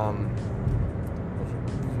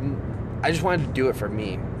 I just wanted to do it for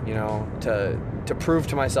me, you know, to prove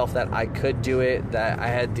to myself that I could do it, that I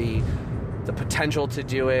had the potential to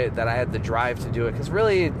do it, that I had the drive to do it. Because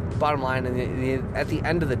really, bottom line, at the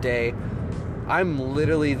end of the day, I'm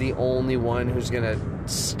literally the only one who's going to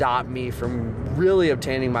stop me from really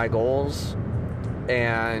obtaining my goals,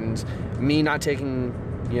 and me not taking,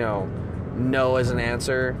 you know, no as an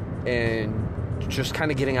answer, and just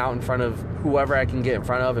kind of getting out in front of whoever I can get in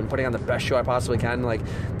front of and putting on the best show I possibly can. Like,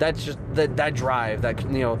 that's just that drive, that,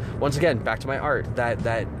 you know, once again, back to my art,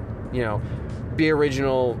 that, you know, be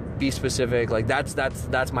original, be specific. Like,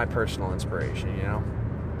 that's my personal inspiration, you know?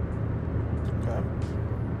 Okay.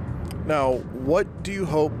 Now, what do you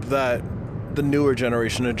hope that the newer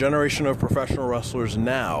generation, a generation of professional wrestlers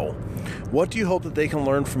now, what do you hope that they can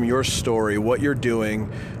learn from your story, what you're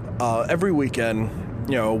doing every weekend,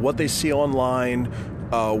 you know, what they see online,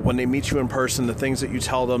 when they meet you in person, the things that you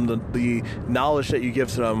tell them, the knowledge that you give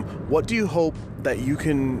to them? What do you hope that you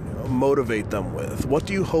can motivate them with? What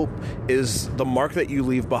do you hope is the mark that you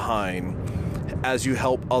leave behind as you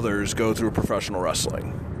help others go through professional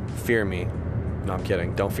wrestling? Fear me. No, I'm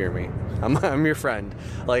kidding. Don't fear me. I'm your friend.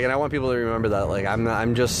 Like, and I want people to remember that. Like,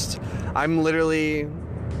 I'm literally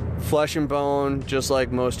flesh and bone, just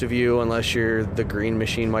like most of you, unless you're the Green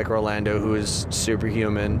Machine Mike Orlando, who is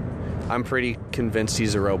superhuman. I'm pretty convinced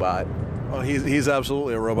he's a robot. Oh, he's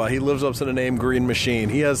absolutely a robot. He lives up to the name Green Machine.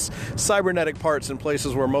 He has cybernetic parts in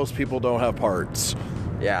places where most people don't have parts.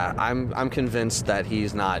 Yeah, I'm convinced that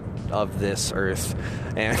he's not of this earth.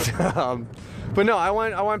 And but no, I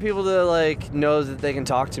want people to, like, know that they can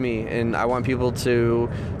talk to me, and I want people to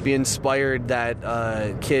be inspired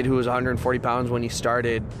that kid who was 140 pounds when he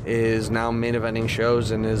started is now main eventing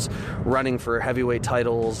shows and is running for heavyweight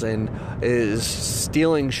titles and is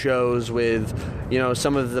stealing shows with, you know,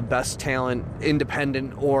 some of the best talent,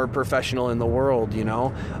 independent or professional, in the world, you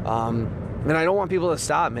know. And I don't want people to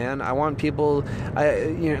stop, man. I want people,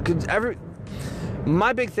 you know, 'cause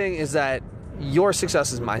my big thing is that your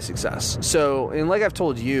success is my success. So, and like I've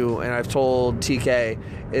told you and I've told TK,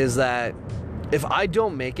 is that if I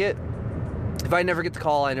don't make it, if I never get the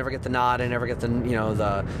call, I never get the nod, I never get the, you know,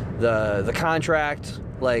 the contract,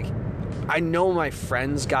 like, I know my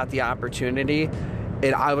friends got the opportunity,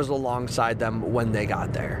 and I was alongside them when they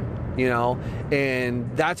got there, you know?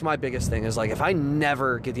 And that's my biggest thing is, like, if I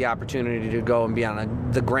never get the opportunity to go and be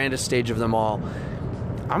on the grandest stage of them all,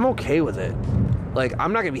 I'm okay with it. Like,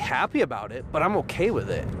 I'm not going to be happy about it, but I'm okay with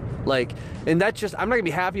it. Like, and that's just, I'm not going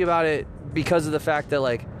to be happy about it because of the fact that,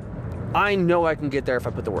 like, I know I can get there if I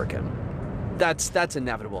put the work in. That's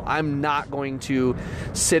inevitable. I'm not going to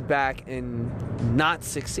sit back and not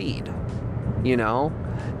succeed, you know?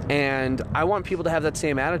 And I want people to have that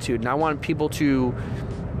same attitude, and I want people to,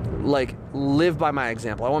 like, live by my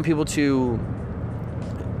example. I want people to,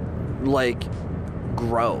 like,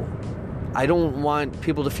 grow. I don't want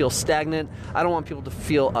people to feel stagnant. I don't want people to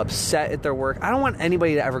feel upset at their work. I don't want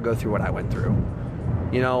anybody to ever go through what I went through.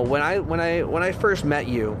 You know, when I first met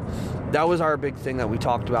you, that was our big thing that we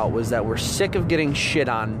talked about, was that we're sick of getting shit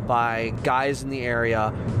on by guys in the area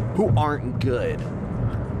who aren't good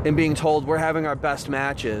and being told we're having our best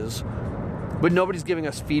matches, but nobody's giving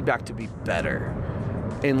us feedback to be better.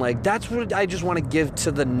 And, like, that's what I just want to give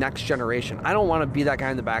to the next generation. I don't want to be that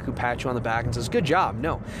guy in the back who pats you on the back and says, good job.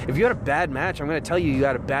 No. If you had a bad match, I'm going to tell you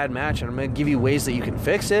had a bad match, and I'm going to give you ways that you can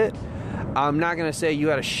fix it. I'm not going to say you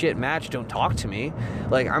had a shit match, don't talk to me.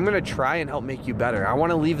 Like, I'm going to try and help make you better. I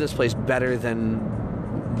want to leave this place better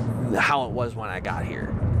than how it was when I got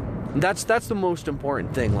here. That's the most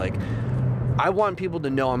important thing. Like, I want people to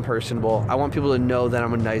know I'm personable. I want people to know that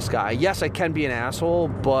I'm a nice guy. Yes, I can be an asshole,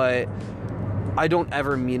 but I don't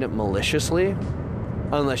ever mean it maliciously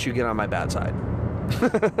unless you get on my bad side.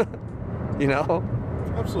 You know?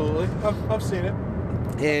 Absolutely. I've seen it.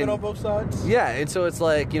 And on both sides. Yeah, and so it's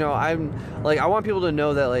like, you know, I'm like, I want people to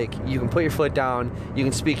know that, like, you can put your foot down, you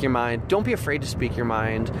can speak your mind. Don't be afraid to speak your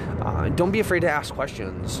mind. Don't be afraid to ask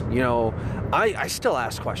questions. You know, I still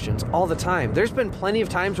ask questions all the time. There's been plenty of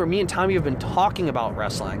times where me and Tommy have been talking about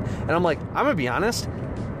wrestling, and I'm like, I'm gonna be honest,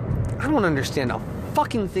 I don't understand a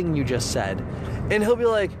fucking thing you just said. And he'll be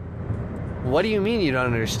like, what do you mean you don't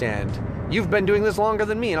understand? You've been doing this longer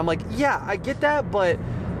than me. And I'm like, yeah, I get that, but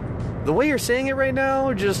the way you're saying it right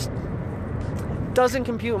now just doesn't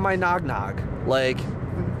compute in my nog. Like,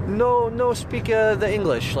 no speak the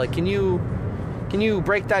English. Like, can you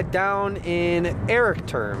break that down in Eric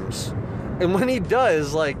terms? And when he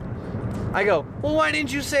does, like, I go, well, why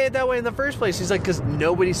didn't you say it that way in the first place? He's like, because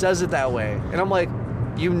nobody says it that way. And I'm like,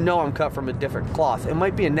 you know, I'm cut from a different cloth. It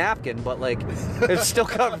might be a napkin, but, like, it's still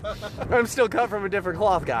cut. I'm still cut from a different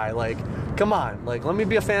cloth, guy. Like, come on. Like, let me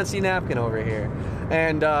be a fancy napkin over here.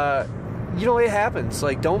 And, you know, it happens.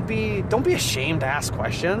 Like, don't be ashamed to ask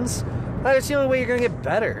questions. That's the only way you're going to get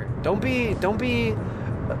better. Don't be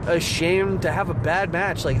ashamed to have a bad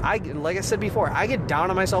match. Like I said before, I get down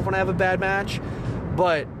on myself when I have a bad match,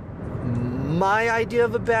 but my idea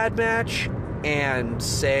of a bad match and,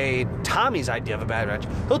 say, Tommy's idea of a bad match,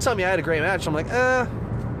 he'll tell me I had a great match. I'm like,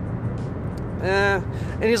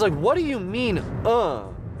 and he's like, what do you mean,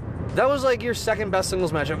 That was, like, your second best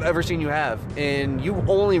singles match I've ever seen you have, and you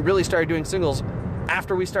only really started doing singles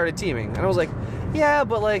after we started teaming. And I was like, yeah,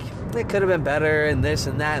 but, like, it could have been better, and this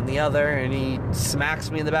and that and the other. And he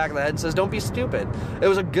smacks me in the back of the head and says, don't be stupid. It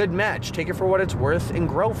was a good match. Take it for what it's worth and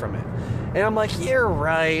grow from it. And I'm like, you're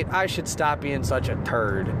right. I should stop being such a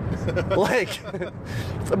turd. Like,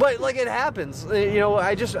 but, like, it happens. You know,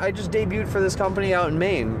 I just debuted for this company out in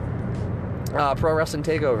Maine, Pro Wrestling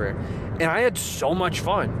Takeover, and I had so much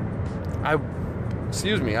fun. I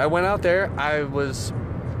went out there. I was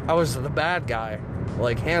the bad guy,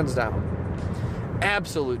 like, hands down.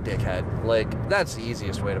 Absolute dickhead. Like, that's the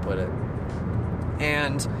easiest way to put it.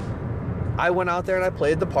 And I went out there and I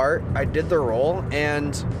played the part. I did the role,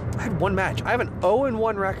 and I had one match. I have an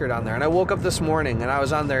 0-1 record on there, and I woke up this morning and I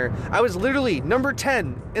was on there. I was literally number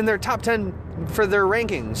 10 in their top 10 for their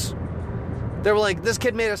rankings. They were like, this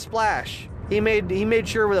kid made a splash. He made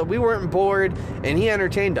sure that we weren't bored, and he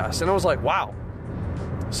entertained us. And I was like, wow.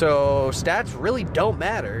 So stats really don't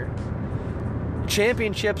matter.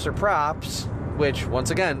 Championships are props, which,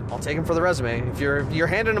 once again, I'll take them for the resume. If you're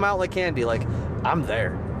handing them out like candy, like, I'm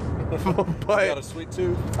there. But you got a sweet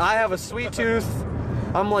tooth. I have a sweet tooth.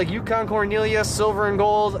 I'm like Yukon Cornelius, silver and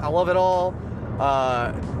gold. I love it all.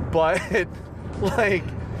 But, like,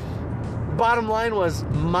 bottom line was,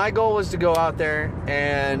 my goal was to go out there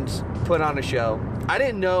and put on a show. I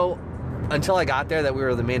didn't know until I got there that we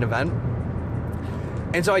were the main event.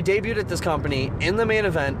 And so I debuted at this company in the main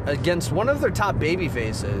event against one of their top baby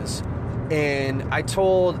faces. And I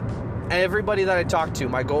told everybody that I talked to,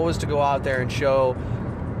 my goal was to go out there and show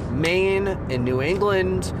Maine and New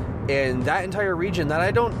England and that entire region that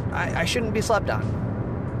I shouldn't be slept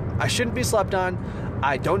on. I shouldn't be slept on.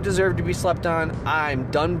 I don't deserve to be slept on. I'm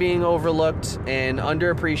done being overlooked and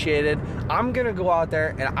underappreciated. I'm going to go out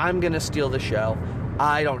there and I'm going to steal the show.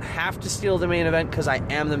 I don't have to steal the main event because I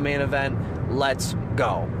am the main event. Let's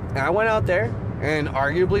go. And I went out there and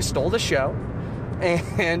arguably stole the show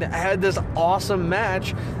and had this awesome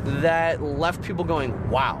match that left people going,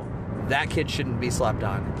 wow, that kid shouldn't be slept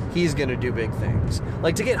on. He's going to do big things.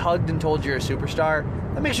 Like, to get hugged and told you're a superstar,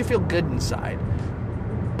 that makes you feel good inside.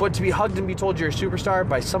 But to be hugged and be told you're a superstar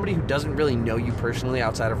by somebody who doesn't really know you personally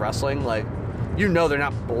outside of wrestling, like, you know they're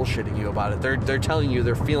not bullshitting you about it. They're telling you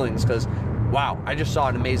their feelings because, wow, I just saw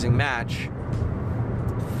an amazing match.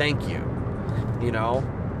 Thank you. You know?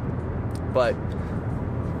 But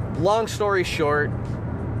long story short,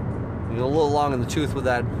 a little long in the tooth with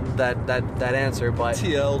that answer, but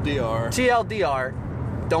TLDR,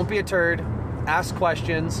 don't be a turd, ask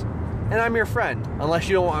questions, and I'm your friend, unless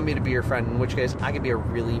you don't want me to be your friend, in which case I could be a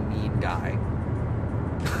really mean guy.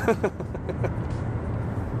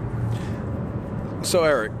 So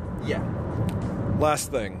Eric, Yeah.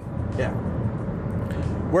 last thing. Yeah.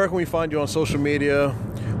 Where can we find you on social media?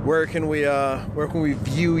 Where can we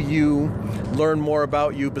view you, learn more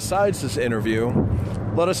about you besides this interview?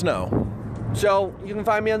 Let us know. So you can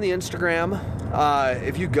find me on the Instagram.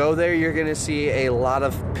 If you go there, you're going to see a lot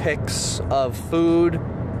of pics of food,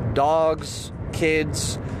 dogs,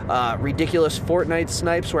 kids, ridiculous Fortnite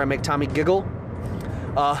snipes where I make Tommy giggle.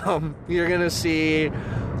 You're going to see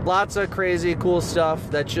lots of crazy, cool stuff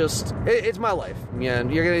that just, it's my life. Yeah,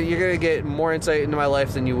 you're gonna get more insight into my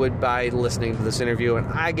life than you would by listening to this interview, and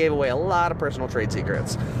I gave away a lot of personal trade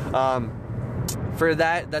secrets. For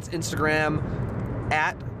that's Instagram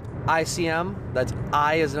at ICM. That's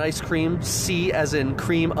I as in ice cream, C as in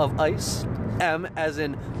cream of ice, M as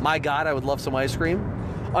in my God, I would love some ice cream,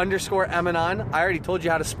 _Emanon. I already told you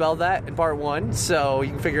how to spell that in part 1, so you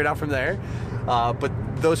can figure it out from there. But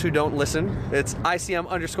those who don't listen, it's ICM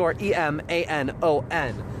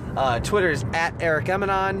 _EMANON. Twitter is at Eric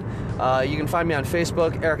Emanon. You can find me on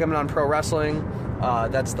Facebook, Eric Emanon Pro Wrestling.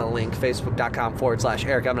 That's the link, facebook.com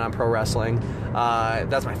 /Eric Emanon Pro Wrestling.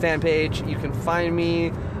 That's my fan page. You can find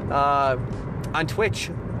me on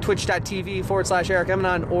Twitch, twitch.tv /Eric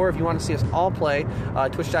Emanon, or if you want to see us all play,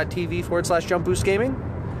 twitch.tv /Jump Boost Gaming.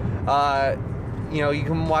 You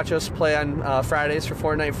can watch us play on Fridays for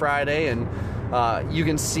Fortnite Friday, and you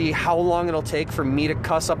can see how long it'll take for me to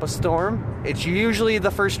cuss up a storm. It's usually the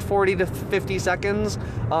first 40 to 50 seconds.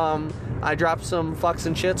 I drop some fucks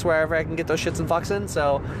and shits wherever I can get those shits and fucks in.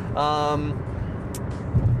 So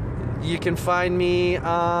you can find me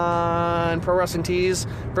on Pro Wrestling Tees,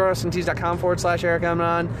 prowrestlingtees.com /Eric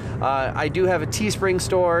Emanon. I do have a Teespring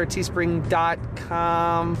store,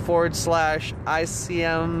 teespring.com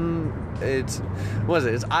 /ICM. It's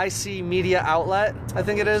IC Media Outlet, I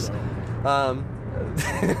think it is.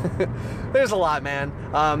 There's a lot, man.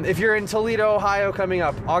 If you're in Toledo, Ohio, coming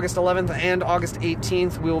up August 11th and August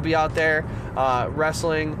 18th, we will be out there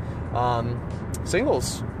wrestling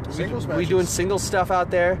singles. Singles We're matches. doing singles stuff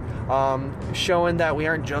out there, showing that we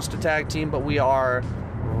aren't just a tag team, but we are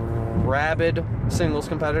rabid singles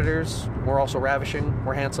competitors. We're also ravishing.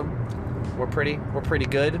 We're handsome. We're pretty. We're pretty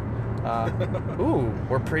good.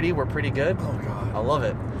 We're pretty good. Oh God, I love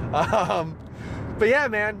it. But yeah,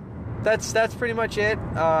 man, that's pretty much it.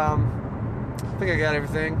 I think I got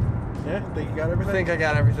everything. yeah, think you got everything. I think I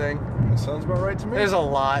got everything. That sounds about right to me. There's a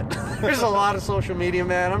lot. There's a lot of social media,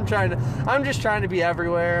 man. I'm just trying to be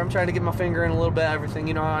everywhere. I'm trying to get my finger in a little bit of everything.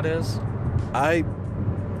 You know how it is.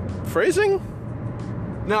 Phrasing?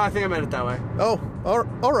 No, I think I meant it that way. Oh,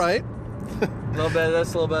 all right. A little bit of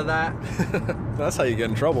this, a little bit of that. That's how you get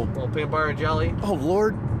in trouble. A little peanut butter and jelly. Oh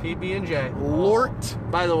Lord, PB&J. Lord.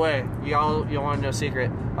 By the way, you want to know a secret?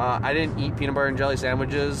 I didn't eat peanut butter and jelly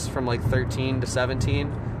sandwiches from like 13 to 16,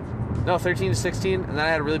 and then I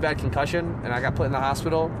had a really bad concussion, and I got put in the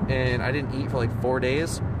hospital, and I didn't eat for like 4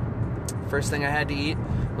 days. First thing I had to eat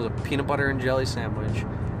was a peanut butter and jelly sandwich,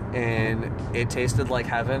 and it tasted like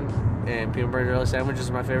heaven, and peanut butter and jelly sandwiches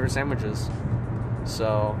are my favorite sandwiches.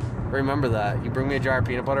 So remember that. You bring me a jar of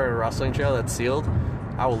peanut butter at a wrestling show that's sealed,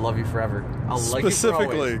 I will love you forever. I'll like you for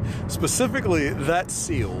always. Specifically, that's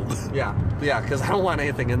sealed. Yeah, because I don't want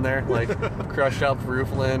anything in there, like crushed up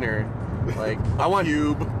rooflin or like I want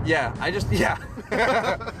cube. Yeah,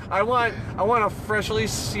 I want a freshly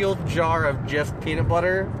sealed jar of Jif peanut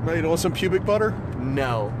butter. No, you don't want some pubic butter?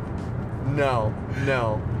 No.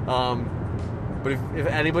 But if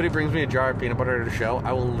anybody brings me a jar of peanut butter at a show,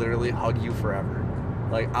 I will literally hug you forever.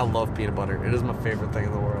 Like, I love peanut butter. It is my favorite thing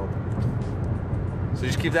in the world. So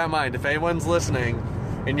just keep that in mind. If anyone's listening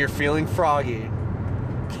and you're feeling froggy,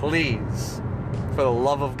 please For the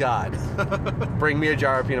love of God, bring me a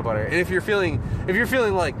jar of peanut butter. And if you're feeling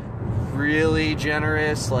like really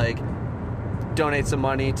generous, like donate some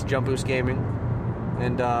money to Jump Boost Gaming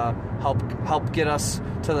and help get us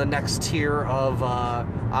to the next tier of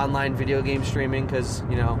online video game streaming, because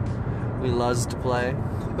we loves to play.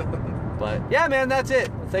 But yeah, man, that's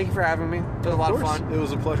it. Thank you for having me. It was a lot of fun. It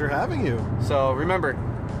was a pleasure having you. So remember,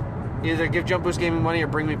 either give Jump Boost Gaming money or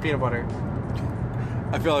bring me peanut butter.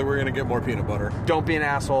 I feel like we're gonna get more peanut butter. Don't be an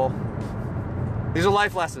asshole. These are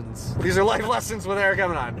life lessons. These are life lessons with Eric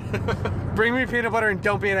coming on. Bring me peanut butter and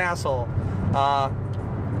don't be an asshole.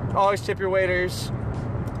 Always tip your waiters,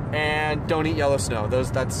 and don't eat yellow snow.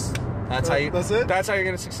 That's how you. That's it. That's how you're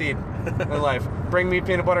gonna succeed in life. Bring me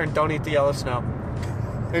peanut butter and don't eat the yellow snow,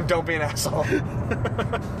 and don't be an asshole.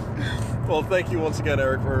 Well, thank you once again,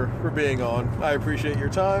 Eric, for being on. I appreciate your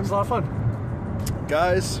time. It's a lot of fun,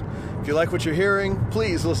 guys. If you like what you're hearing,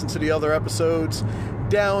 please listen to the other episodes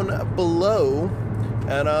down below,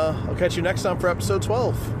 and I'll catch you next time for episode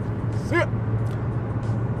 12. See ya.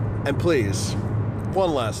 And please,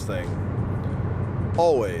 one last thing.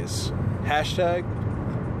 Always,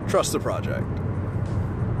 #TrustTheProject.